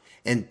life,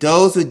 and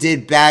those who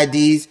did bad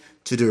deeds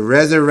to the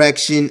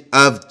resurrection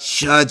of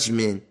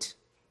judgment.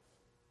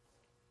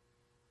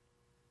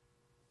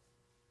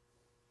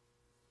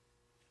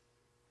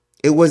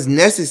 It was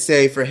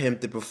necessary for him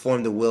to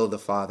perform the will of the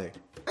Father.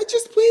 I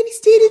just plainly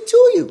stated to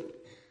you.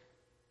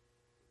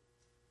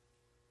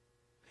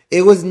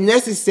 It was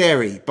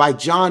necessary by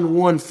John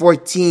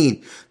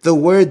 1:14. The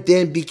Word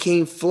then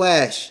became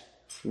flesh.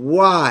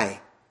 Why?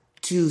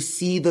 To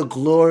see the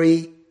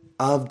glory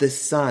of the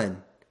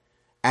Son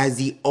as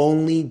the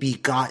only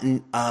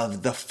begotten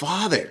of the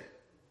Father.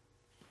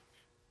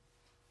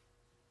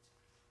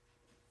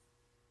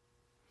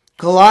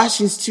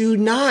 Colossians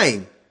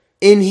 2:9.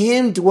 In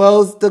him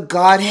dwells the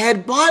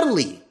Godhead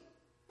bodily.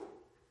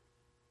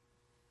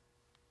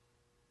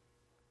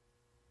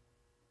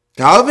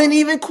 Calvin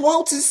even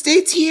quotes and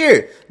states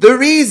here, the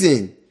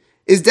reason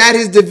is that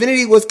his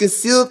divinity was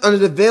concealed under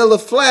the veil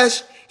of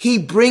flesh. He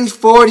brings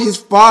forward his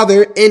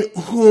Father, in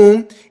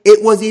whom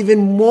it was even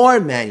more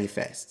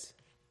manifest.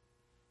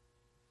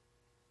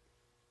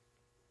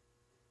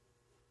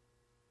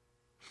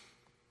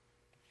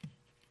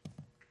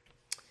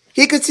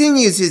 He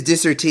continues his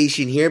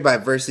dissertation here by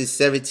verses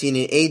 17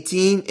 and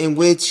 18, in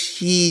which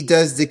he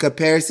does the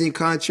comparison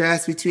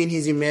contrast between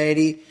his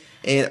humanity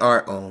and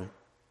our own.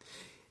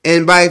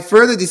 And by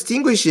further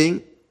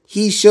distinguishing,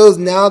 he shows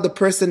now the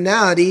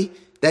personality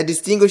that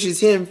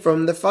distinguishes him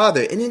from the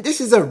Father. And this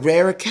is a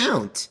rare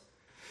account.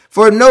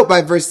 For note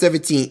by verse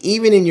 17,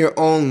 even in your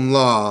own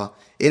law,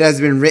 it has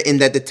been written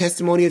that the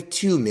testimony of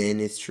two men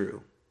is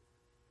true.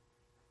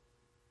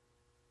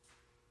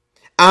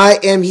 I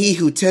am he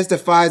who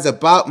testifies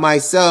about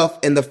myself,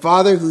 and the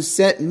Father who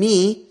sent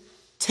me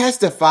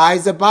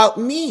testifies about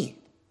me.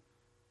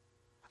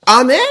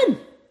 Amen.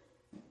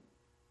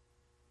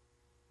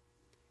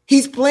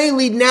 He's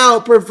plainly now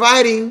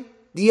providing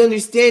the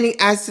understanding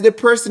as to the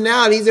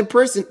personalities and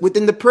person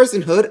within the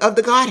personhood of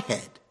the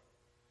Godhead.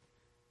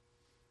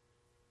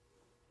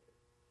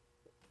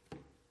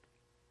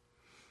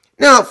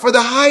 Now, for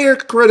the higher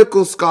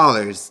critical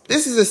scholars,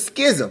 this is a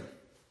schism,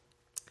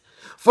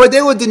 for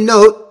they would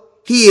denote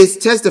he is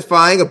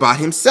testifying about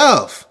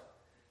himself.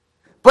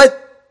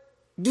 But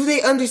do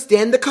they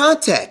understand the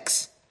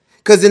context?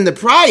 Because in the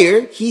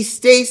prior, he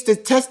states the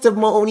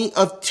testimony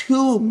of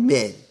two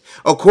men,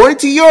 according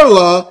to your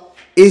law,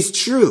 is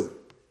true.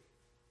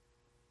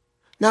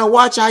 Now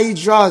watch how he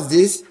draws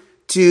this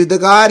to the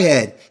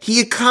Godhead. He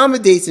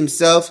accommodates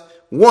himself,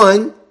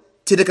 one,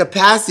 to the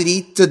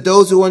capacity to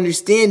those who are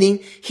understanding.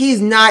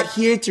 He's not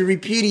here to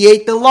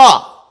repudiate the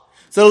law.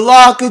 So the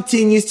law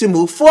continues to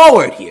move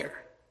forward here.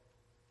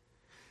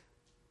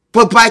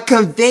 But by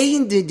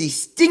conveying the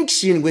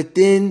distinction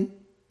within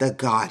the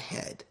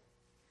Godhead,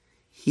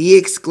 he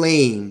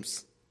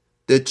exclaims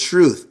the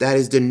truth that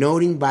is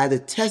denoting by the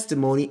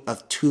testimony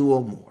of two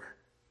or more.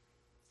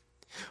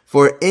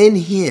 For in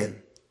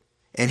him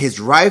and his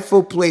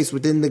rightful place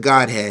within the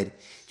Godhead,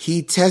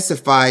 he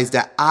testifies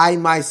that I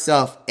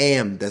myself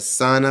am the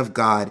Son of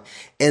God,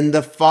 and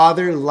the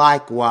Father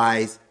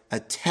likewise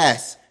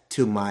attests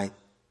to my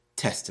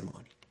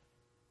testimony.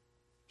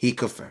 He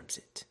confirms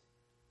it.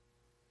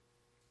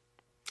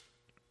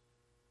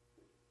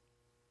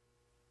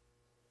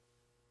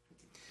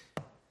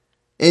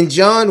 In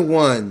John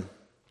 1,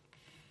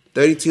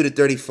 32 to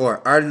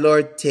 34, our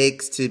Lord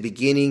takes to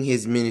beginning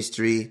his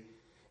ministry,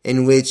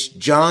 in which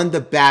John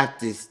the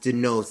Baptist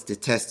denotes the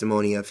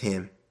testimony of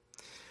him.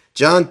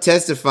 John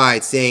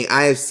testified, saying,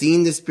 I have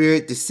seen the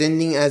Spirit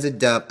descending as a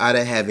dove out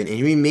of heaven, and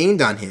he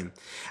remained on him.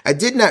 I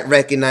did not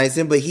recognize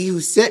him, but he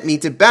who sent me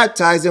to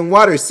baptize in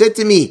water said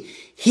to me,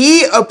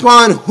 he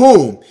upon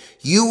whom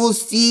you will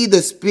see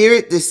the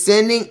Spirit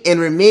descending and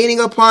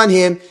remaining upon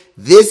him,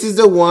 this is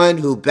the one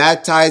who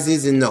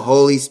baptizes in the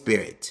Holy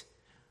Spirit.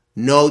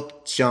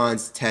 Note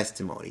John's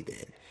testimony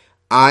then.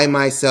 I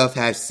myself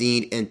have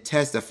seen and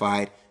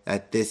testified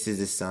that this is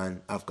the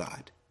Son of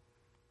God.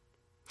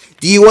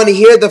 Do you want to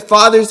hear the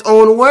Father's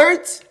own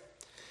words?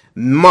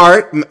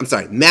 Matthew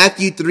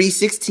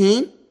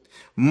 3:16,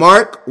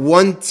 Mark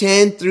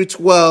 1:10 through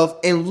 12,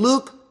 and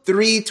Luke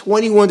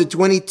 3:21 to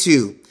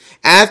 22.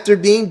 After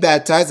being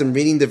baptized, I'm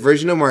reading the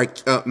version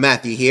of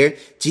Matthew here,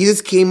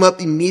 Jesus came up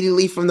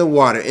immediately from the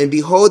water, and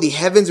behold, the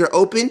heavens were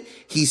open.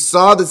 He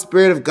saw the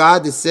Spirit of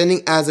God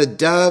descending as a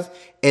dove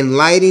and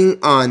lighting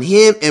on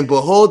him, and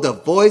behold, the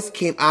voice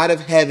came out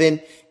of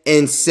heaven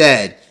and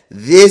said,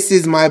 this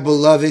is my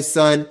beloved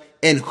Son,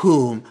 in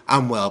whom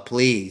I'm well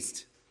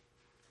pleased.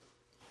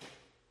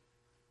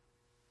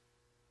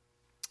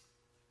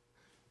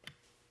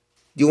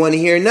 You want to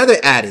hear another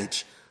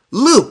adage?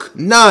 Luke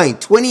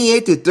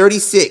 9:28 to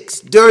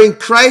 36. During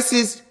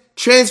Christ's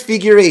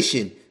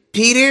transfiguration,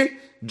 Peter,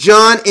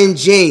 John, and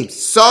James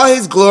saw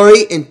his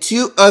glory and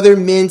two other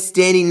men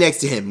standing next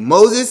to him,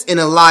 Moses and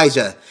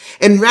Elijah.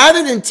 And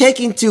rather than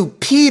taking to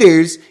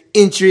Peter's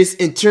interest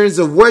in terms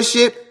of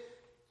worship,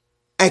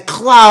 a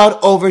cloud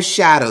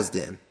overshadows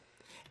them.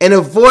 And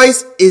a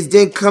voice is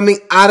then coming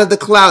out of the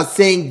cloud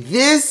saying,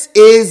 this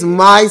is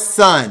my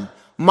Son,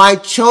 my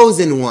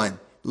chosen one.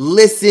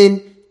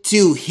 Listen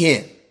to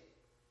him.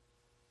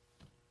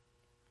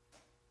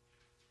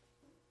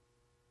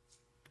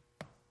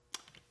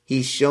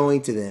 He's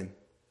showing to them,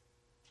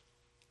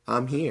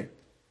 I'm here.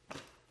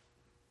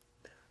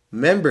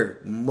 Remember,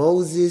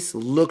 Moses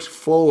looked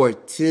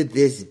forward to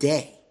this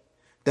day.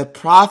 The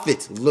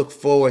prophets look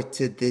forward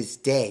to this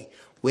day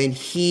when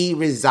he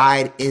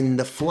resided in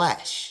the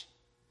flesh.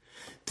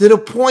 To the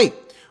point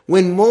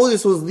when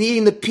Moses was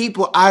leading the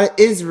people out of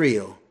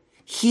Israel,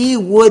 he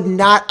would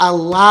not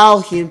allow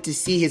him to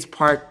see his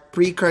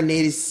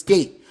pre-incarnated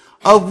state,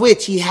 of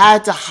which he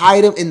had to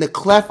hide him in the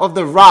cleft of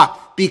the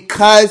rock,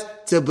 because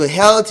to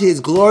behold his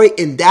glory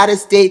in that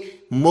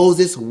estate,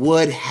 Moses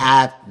would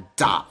have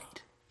died.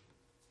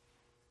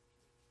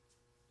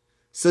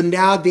 So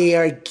now they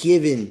are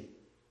given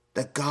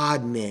the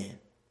God-man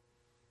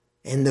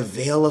and the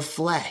veil of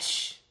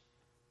flesh.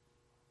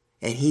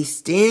 And he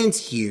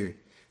stands here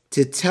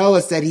to tell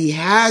us that he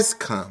has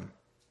come.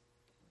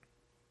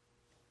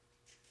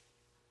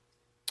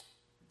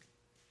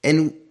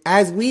 And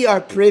as we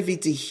are privy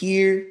to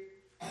hear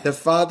the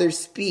Father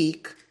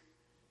speak,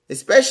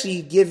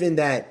 especially given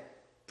that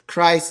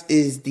Christ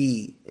is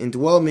the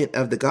indwellment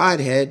of the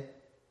Godhead,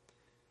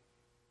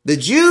 the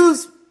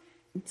Jews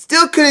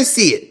still couldn't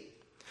see it.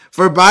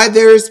 For by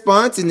their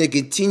response and the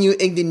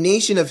continued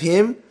indignation of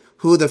him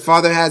who the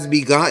Father has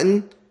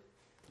begotten,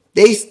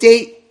 they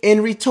state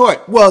and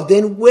retort, well,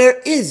 then where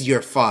is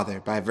your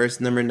Father? By verse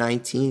number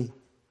 19.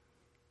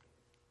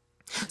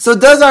 So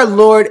does our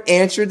Lord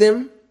answer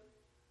them?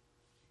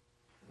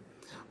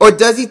 Or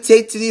does he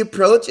take to the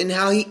approach in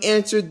how he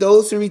answered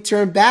those who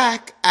returned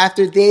back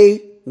after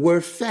they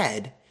were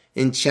fed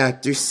in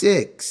chapter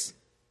 6?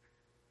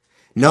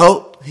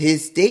 Note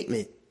his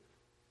statement.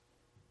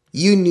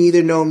 You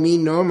neither know me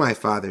nor my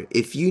Father.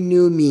 If you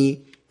knew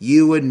me,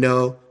 you would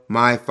know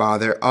my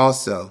Father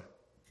also.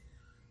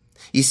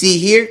 You see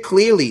here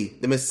clearly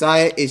the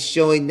Messiah is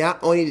showing not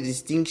only the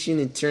distinction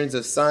in terms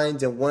of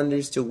signs and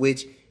wonders to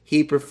which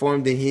he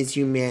performed in his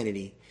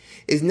humanity.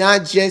 It's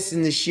not just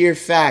in the sheer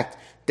fact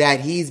that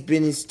he's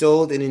been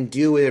installed and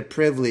endued with a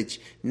privilege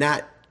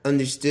not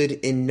understood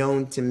and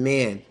known to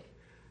man,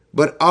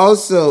 but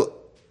also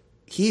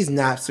he's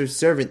not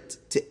subservient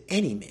to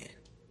any man.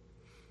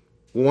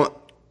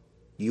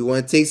 You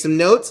want to take some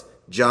notes?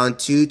 John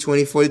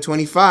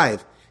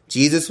 2:24-25.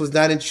 Jesus was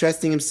not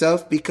entrusting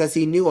himself because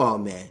he knew all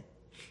men.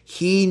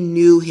 He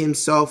knew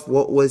himself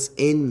what was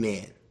in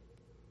man.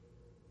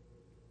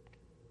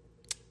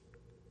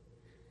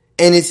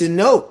 And it's a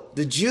note,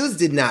 the Jews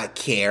did not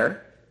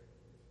care.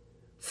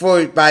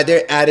 For by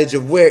their adage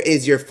of where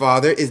is your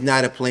father is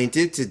not a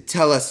plaintiff to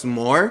tell us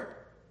more.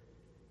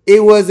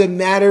 It was a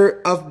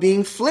matter of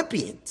being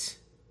flippant.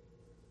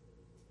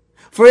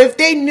 For if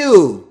they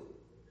knew,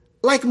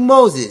 like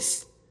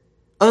Moses,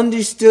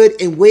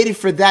 understood and waited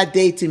for that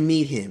day to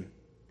meet him,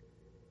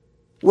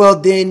 well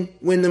then,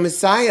 when the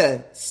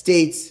Messiah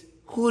states,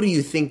 who do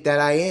you think that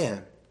I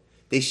am?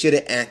 They should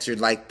have answered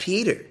like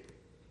Peter.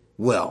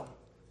 Well,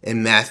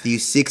 in Matthew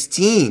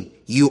 16,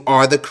 you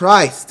are the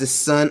Christ, the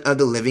Son of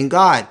the living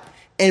God.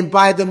 And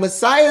by the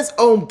Messiah's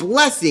own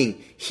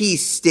blessing, he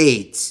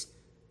states,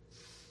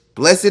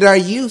 blessed are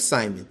you,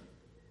 Simon.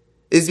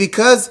 It's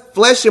because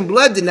flesh and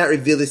blood did not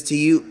reveal this to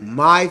you.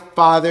 My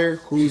Father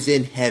who's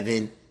in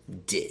heaven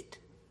did.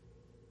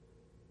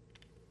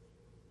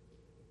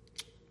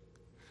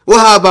 Well,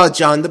 how about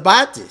John the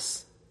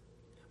Baptist?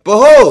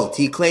 Behold,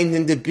 he claimed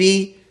him to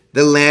be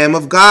the Lamb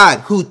of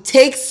God who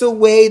takes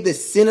away the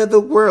sin of the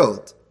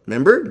world.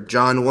 Remember,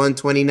 John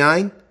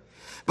 1:29?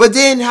 But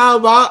then how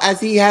about as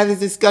he had his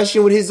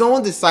discussion with his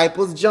own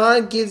disciples,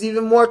 John gives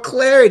even more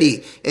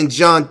clarity in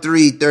John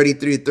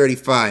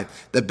 3:33-35.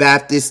 The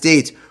Baptist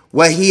states,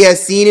 what he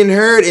has seen and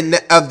heard, and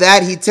of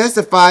that he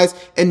testifies,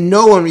 and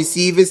no one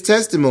received his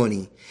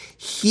testimony.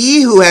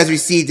 He who has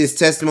received his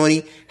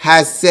testimony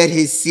has set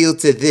his seal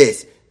to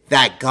this,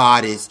 that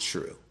God is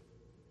true.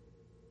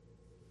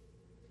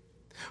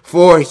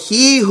 For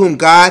he whom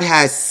God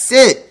has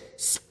sent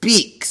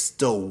speaks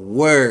the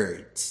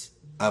words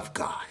of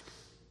God.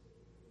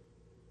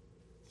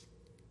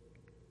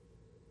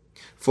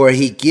 For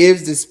he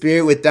gives the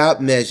Spirit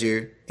without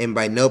measure, and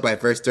by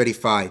verse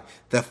 35,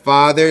 the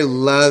Father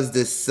loves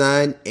the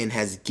Son and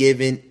has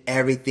given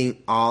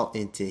everything all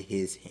into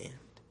his hand.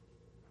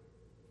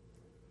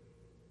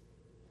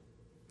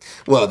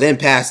 Well then,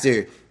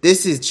 Pastor,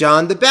 this is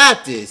John the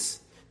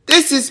Baptist.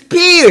 This is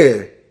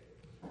Peter.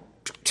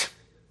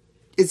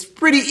 It's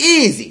pretty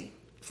easy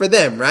for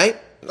them, right?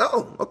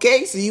 Oh,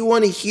 okay. So you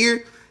want to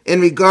hear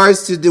in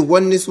regards to the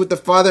oneness with the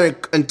Father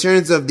in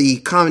terms of the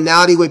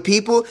commonality with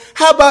people?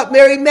 How about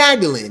Mary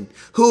Magdalene,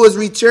 who was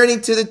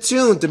returning to the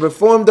tomb to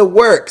perform the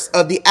works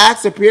of the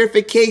acts of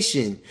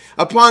purification,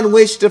 upon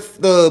which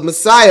the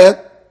Messiah,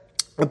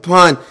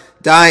 upon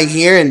dying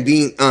here and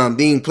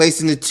being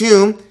placed in the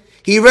tomb,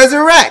 he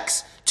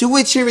resurrects, to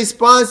which he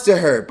responds to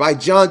her by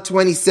John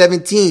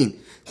 20:17.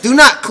 Do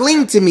not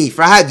cling to me,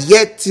 for I have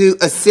yet to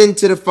ascend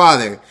to the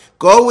Father.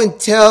 Go and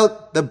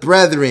tell the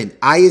brethren,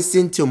 I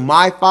ascend to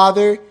my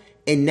Father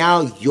and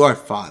now your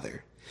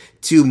Father,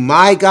 to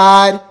my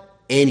God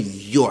and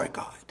your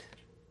God.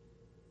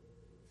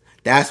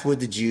 That's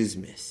what the Jews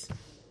miss.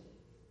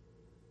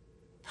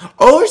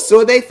 Or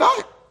so they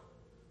thought.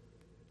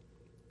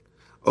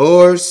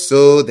 Or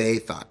so they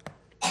thought.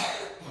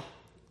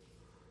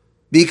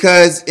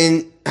 Because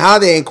in how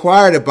they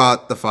inquired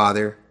about the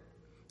Father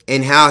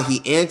and how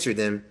he answered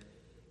them,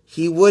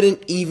 he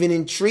wouldn't even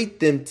entreat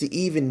them to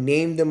even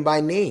name them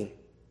by name.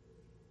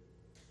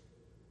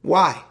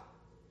 Why?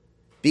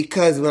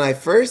 Because when I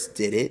first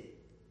did it,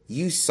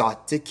 you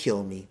sought to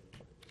kill me.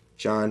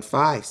 John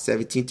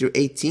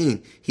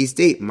 5:17-18. He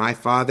states, my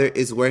Father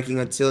is working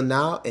until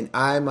now, and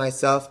I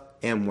myself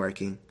am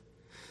working.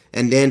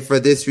 And then for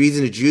this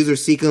reason, the Jews were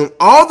seeking him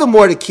all the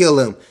more to kill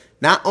him.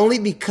 Not only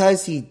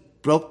because he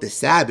broke the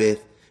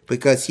Sabbath,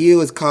 because he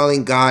was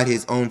calling God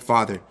his own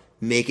Father,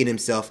 making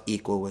himself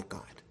equal with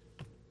God.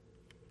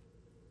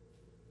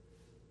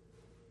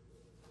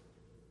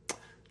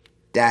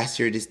 That's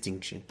your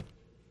distinction.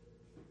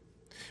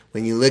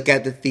 When you look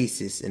at the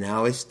thesis and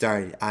how it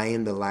started, I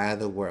am the light of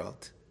the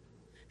world.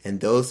 And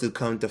those who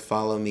come to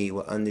follow me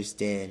will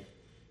understand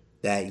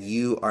that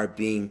you are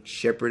being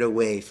shepherded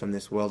away from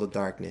this world of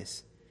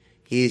darkness.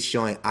 He is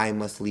showing I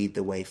must lead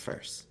the way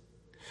first.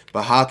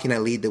 But how can I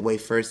lead the way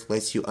first?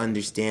 Lest you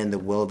understand the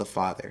will of the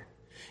Father.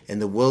 And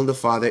the will of the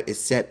Father is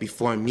set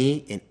before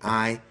me, and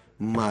I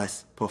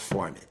must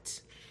perform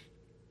it.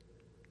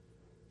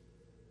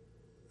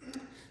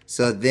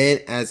 So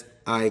then, as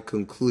I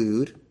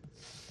conclude,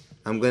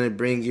 I'm going to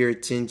bring your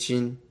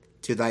attention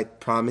to thy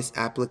promised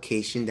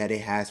application that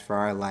it has for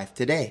our life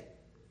today.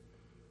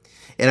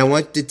 And I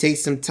want to take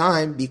some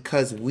time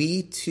because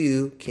we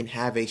too can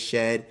have a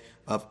shed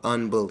of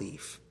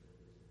unbelief.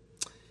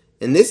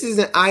 And this is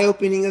an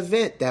eye-opening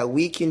event that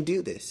we can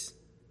do this.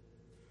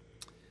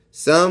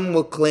 Some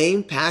will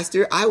claim,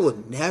 Pastor, I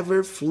will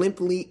never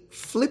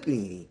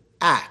flippantly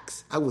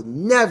ask. I would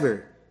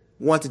never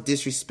want to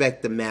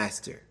disrespect the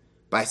Master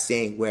by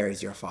saying, where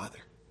is your Father?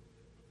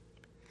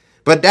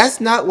 But that's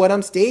not what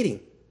I'm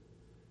stating.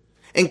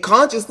 And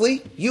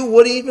consciously, you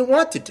wouldn't even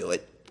want to do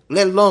it,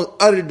 let alone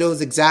utter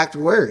those exact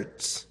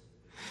words.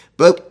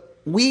 But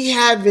we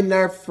have in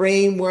our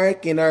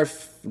framework, in our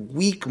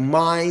weak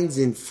minds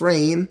and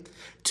frame,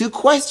 to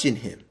question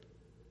him.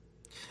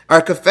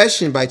 Our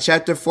confession by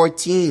chapter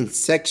 14,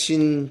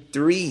 section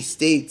 3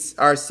 states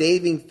our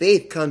saving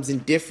faith comes in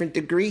different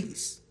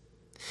degrees.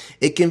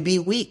 It can be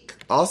weak.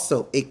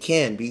 Also, it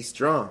can be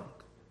strong.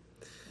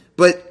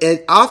 But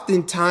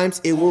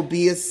oftentimes it will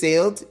be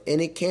assailed and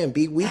it can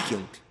be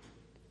weakened.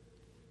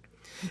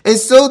 And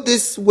so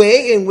this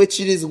way in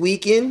which it is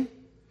weakened,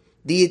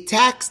 the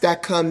attacks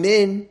that come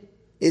in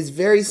is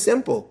very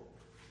simple.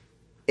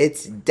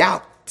 It's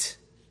doubt.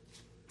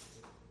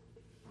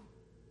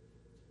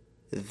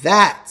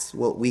 That's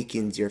what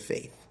weakens your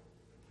faith.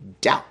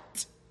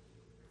 Doubt.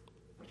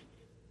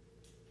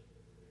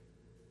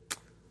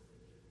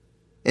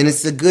 And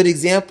it's a good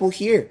example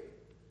here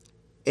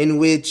in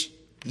which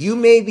you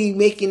may be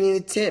making an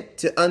attempt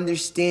to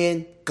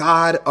understand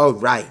God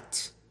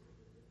aright.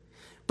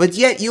 But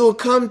yet you will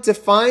come to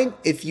find,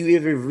 if you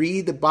ever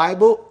read the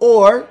Bible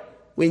or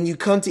when you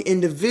come to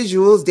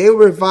individuals, they will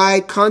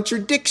provide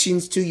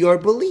contradictions to your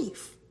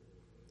belief.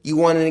 You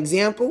want an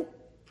example?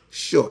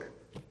 Sure.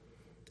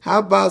 How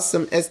about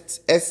some how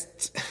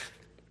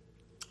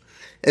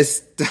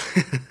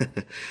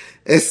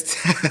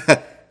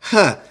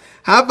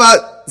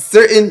about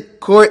certain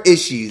core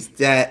issues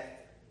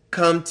that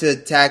come to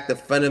attack the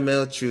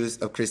fundamental truths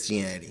of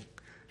Christianity?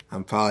 I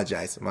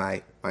apologize.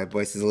 My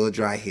voice is a little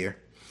dry here.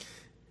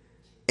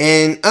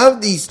 And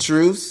of these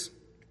truths,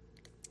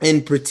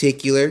 in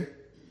particular,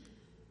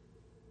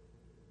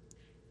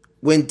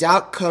 when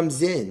doubt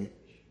comes in,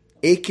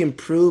 it can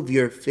prove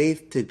your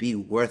faith to be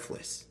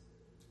worthless.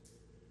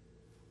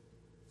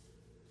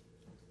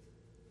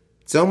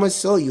 So much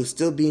so, you'll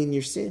still be in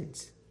your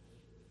sins.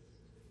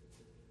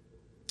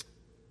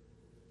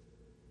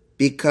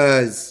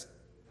 Because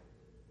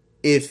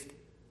if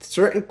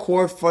certain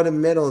core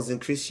fundamentals in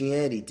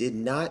Christianity did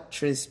not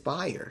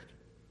transpire,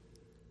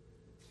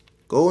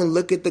 go and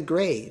look at the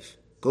grave.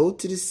 Go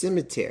to the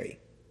cemetery.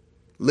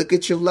 Look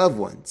at your loved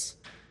ones.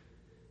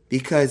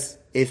 Because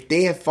if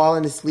they have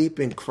fallen asleep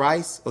in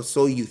Christ, or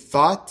so you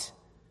thought,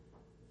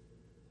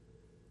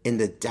 in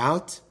the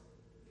doubt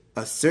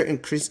of certain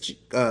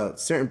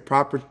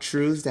proper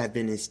truths that have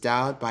been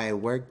installed by a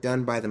work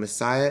done by the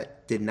Messiah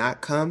did not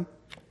come,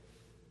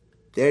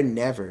 they're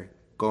never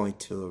going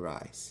to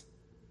arise.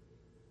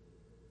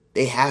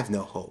 They have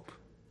no hope.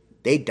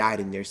 They died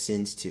in their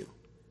sins too.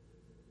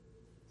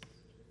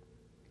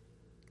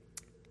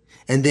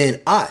 And then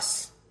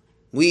us,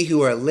 we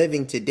who are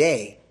living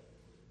today,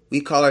 we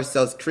call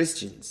ourselves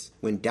Christians.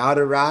 When doubt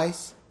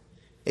arises,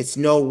 it's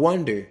no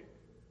wonder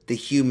the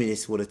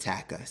humanists will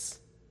attack us.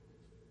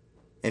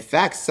 In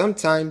fact,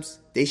 sometimes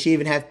they should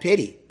even have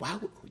pity.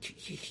 Wow,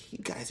 you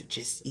guys are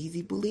just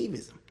easy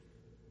believism.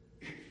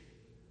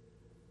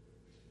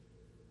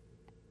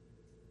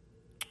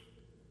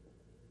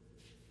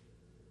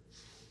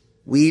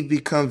 We've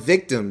become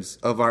victims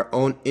of our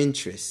own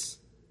interests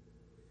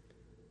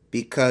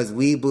because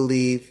we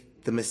believe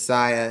the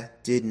Messiah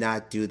did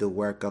not do the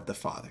work of the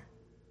Father.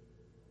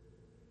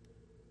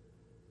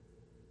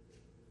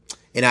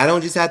 And I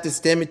don't just have to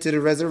stem it to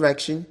the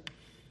resurrection.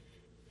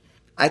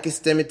 I can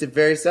stem it to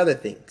various other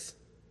things.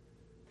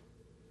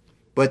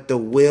 But the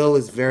will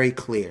is very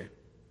clear.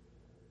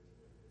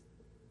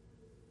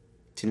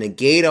 To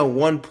negate on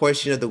one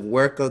portion of the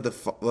work of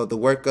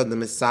the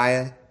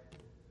Messiah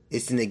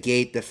is to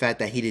negate the fact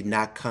that he did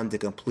not come to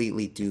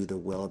completely do the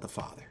will of the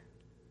Father.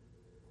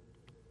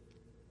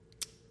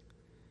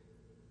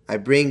 I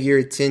bring your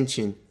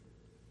attention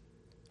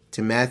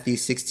to Matthew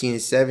 16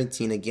 and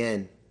 17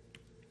 again.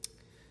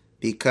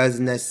 Because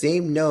in that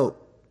same note,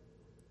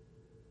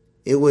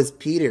 it was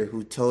Peter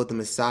who told the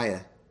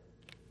Messiah,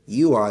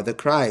 "You are the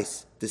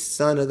Christ, the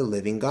Son of the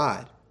living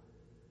God."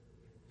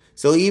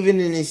 So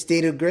even in his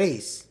state of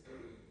grace,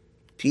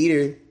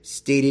 Peter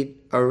stated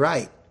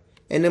aright,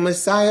 and the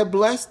Messiah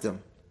blessed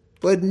him.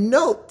 But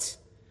note,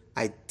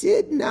 I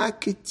did not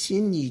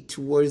continue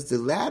towards the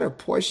latter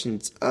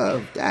portions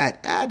of that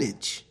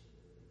adage.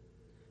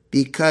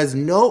 Because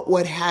note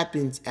what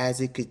happens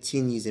as it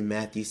continues in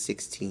Matthew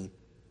 16.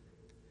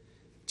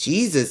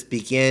 Jesus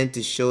began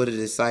to show the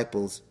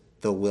disciples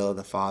the will of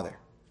the Father.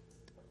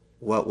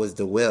 What was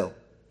the will?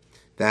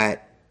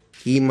 That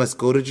he must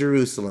go to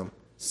Jerusalem,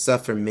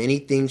 suffer many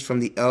things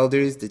from the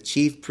elders, the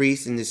chief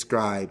priests, and the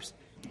scribes,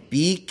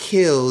 be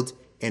killed,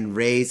 and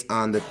raised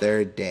on the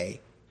third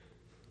day.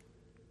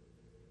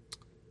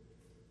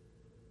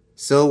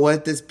 So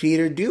what does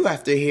Peter do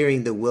after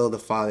hearing the will of the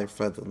Father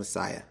for the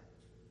Messiah?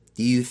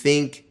 Do you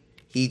think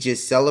he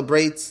just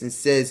celebrates and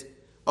says,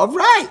 "All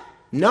right"?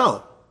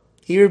 No.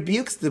 He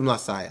rebukes the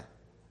Messiah.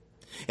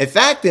 In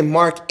fact, in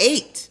Mark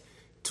 8,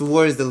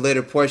 towards the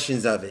later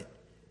portions of it,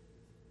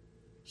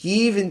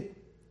 he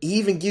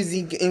even gives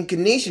the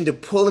inclination to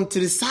pull him to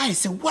the side and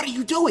say, "What are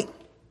you doing?"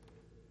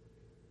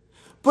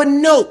 But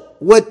note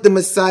what the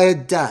Messiah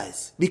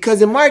does.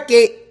 Because in Mark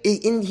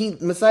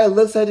 8, Messiah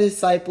looks at his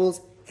disciples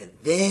and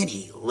then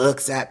he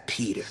looks at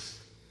Peter.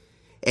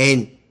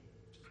 And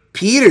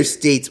Peter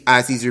states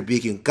as he's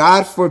rebuking,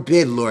 "God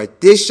forbid, Lord,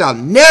 this shall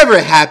never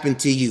happen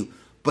to you."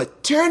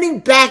 But turning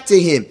back to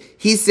him,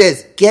 he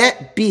says,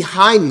 "Get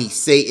behind me,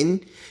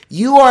 Satan.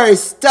 You are a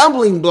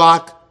stumbling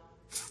block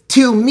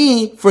to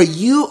me, for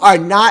you are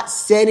not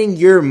setting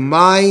your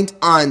mind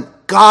on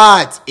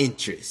God's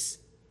interests,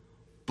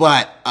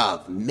 but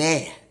of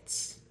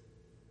man's.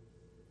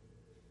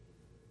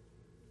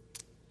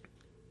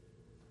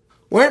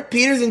 Weren't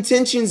Peter's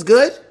intentions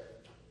good?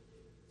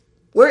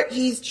 Weren't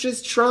he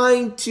just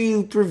trying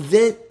to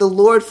prevent the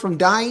Lord from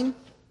dying?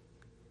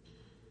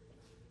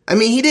 I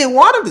mean, he didn't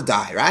want him to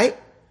die, right?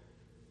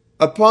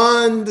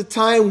 Upon the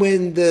time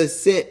when the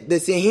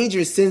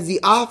Sanhedrin sends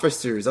the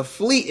officers, a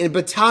fleet and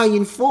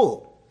battalion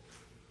full,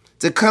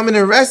 to come and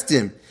arrest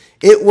him,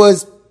 it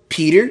was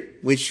Peter,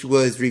 which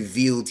was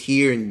revealed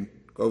here, and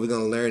what we're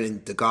going to learn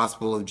in the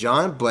Gospel of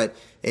John, but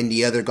in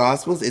the other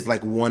Gospels, it's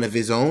like one of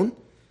his own.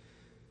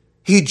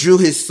 He drew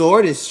his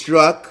sword and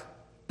struck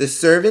the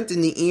servant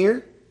in the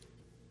ear.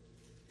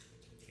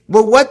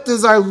 But what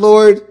does our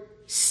Lord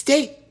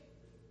state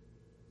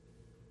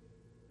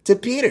to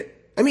Peter?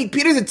 I mean,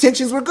 Peter's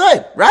intentions were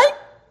good, right?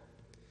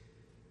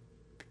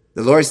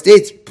 The Lord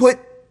states, put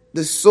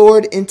the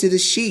sword into the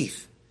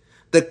sheath.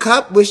 The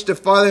cup which the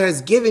Father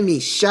has given me,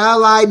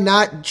 shall I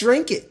not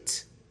drink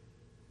it?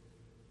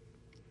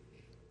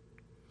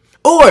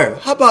 Or,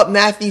 how about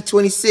Matthew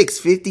 26,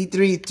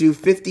 53 through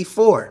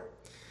 54?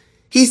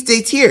 He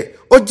states here,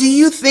 or do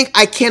you think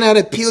I cannot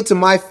appeal to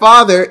my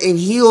Father, and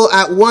he will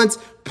at once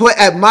put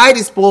at my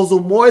disposal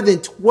more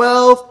than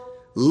 12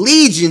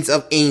 legions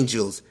of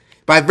angels?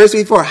 By verse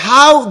 24,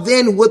 how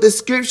then would the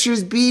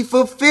scriptures be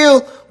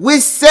fulfilled,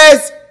 which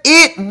says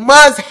it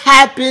must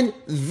happen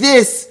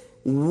this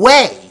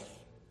way?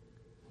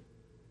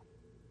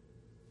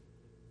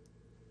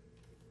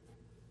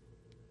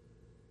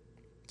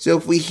 So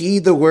if we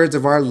heed the words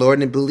of our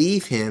Lord and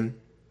believe him,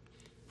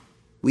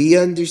 we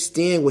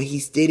understand what he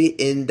stated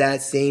in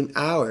that same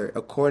hour,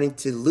 according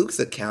to Luke's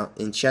account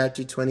in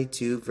chapter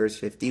 22, verse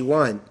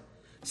 51.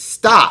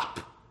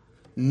 Stop.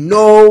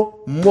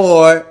 No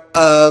more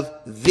of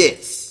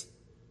this.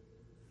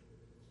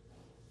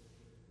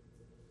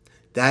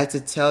 That's a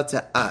tell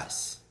to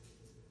us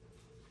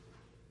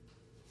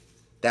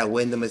that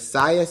when the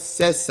Messiah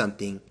says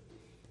something,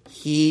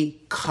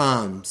 he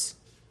comes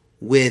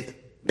with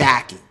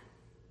backing.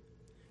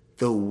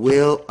 The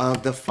will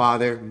of the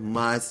Father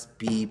must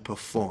be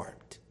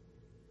performed.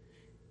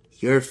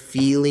 Your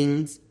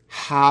feelings,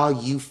 how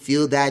you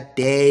feel that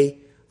day,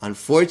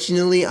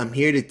 unfortunately, I'm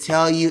here to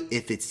tell you,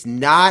 if it's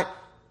not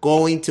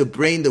going to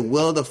bring the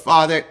will of the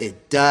Father,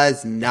 it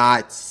does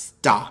not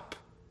stop.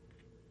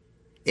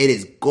 It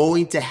is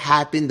going to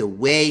happen the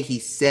way he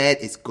said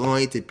it's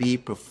going to be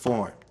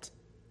performed.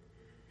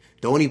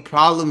 The only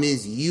problem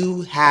is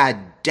you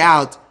had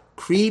doubt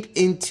creep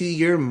into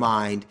your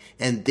mind,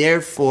 and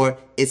therefore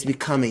it's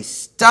become a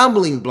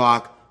stumbling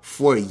block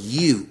for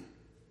you.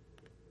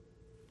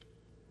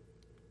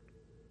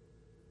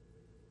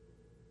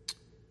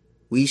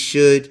 We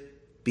should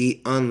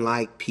be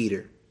unlike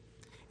Peter,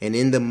 and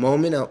in the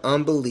moment of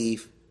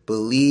unbelief,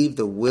 believe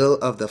the will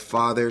of the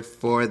Father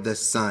for the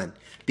Son,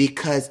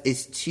 because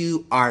it's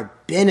to our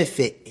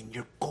benefit, and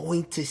you're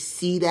going to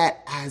see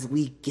that as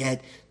we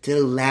get to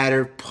the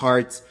latter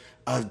parts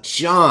of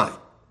John.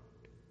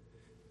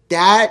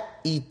 That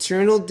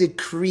eternal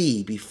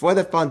decree before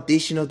the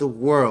foundation of the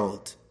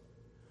world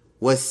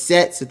was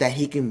set so that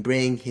he can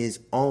bring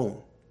his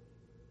own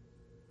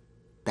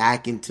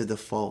back into the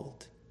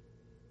fold.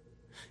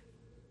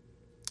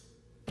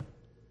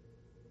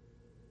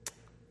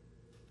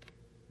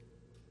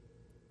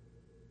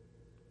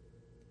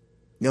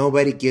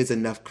 Nobody gives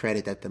enough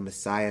credit that the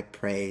Messiah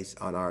prays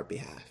on our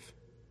behalf.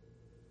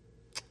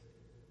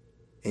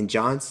 In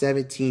John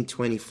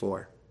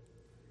 17:24,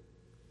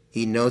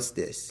 he notes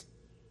this.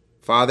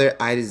 Father,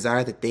 I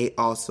desire that they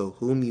also,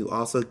 whom you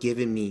also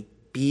given me,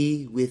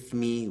 be with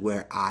me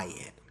where I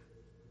am,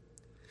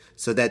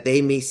 so that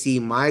they may see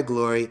my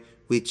glory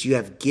which you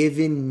have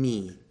given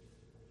me,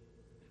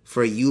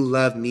 for you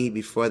loved me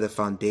before the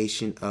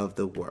foundation of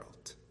the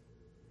world.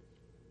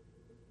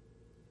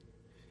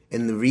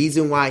 And the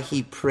reason why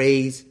he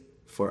prays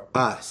for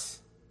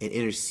us and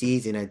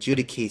intercedes and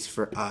adjudicates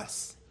for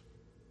us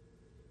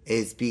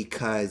is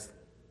because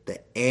the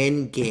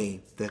end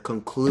game, the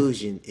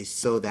conclusion, is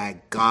so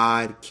that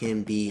God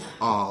can be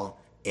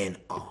all in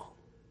all.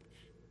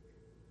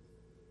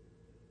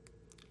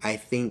 I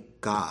thank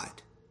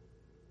God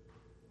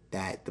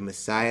that the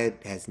Messiah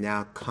has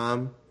now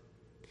come.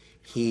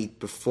 He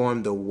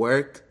performed the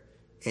work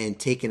and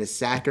taken a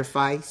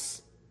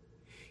sacrifice.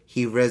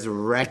 He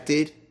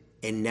resurrected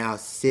and now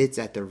sits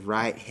at the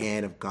right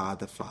hand of God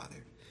the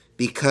Father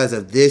because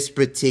of this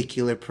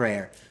particular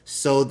prayer,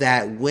 so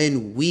that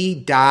when we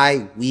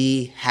die,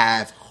 we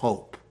have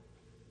hope.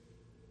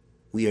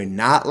 We are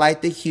not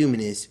like the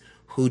humanists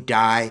who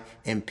die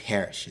and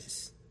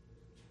perishes.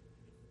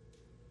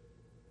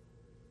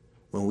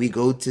 When we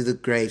go to the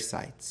grave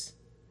sites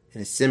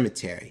in a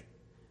cemetery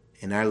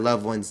and our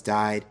loved ones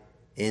died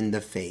in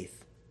the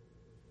faith,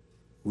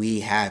 we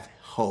have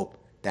hope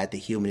that the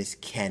humanists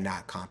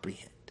cannot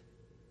comprehend.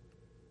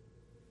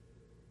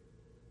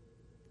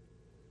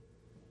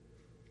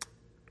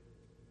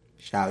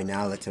 Shall we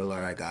now look to the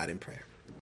Lord our God in prayer?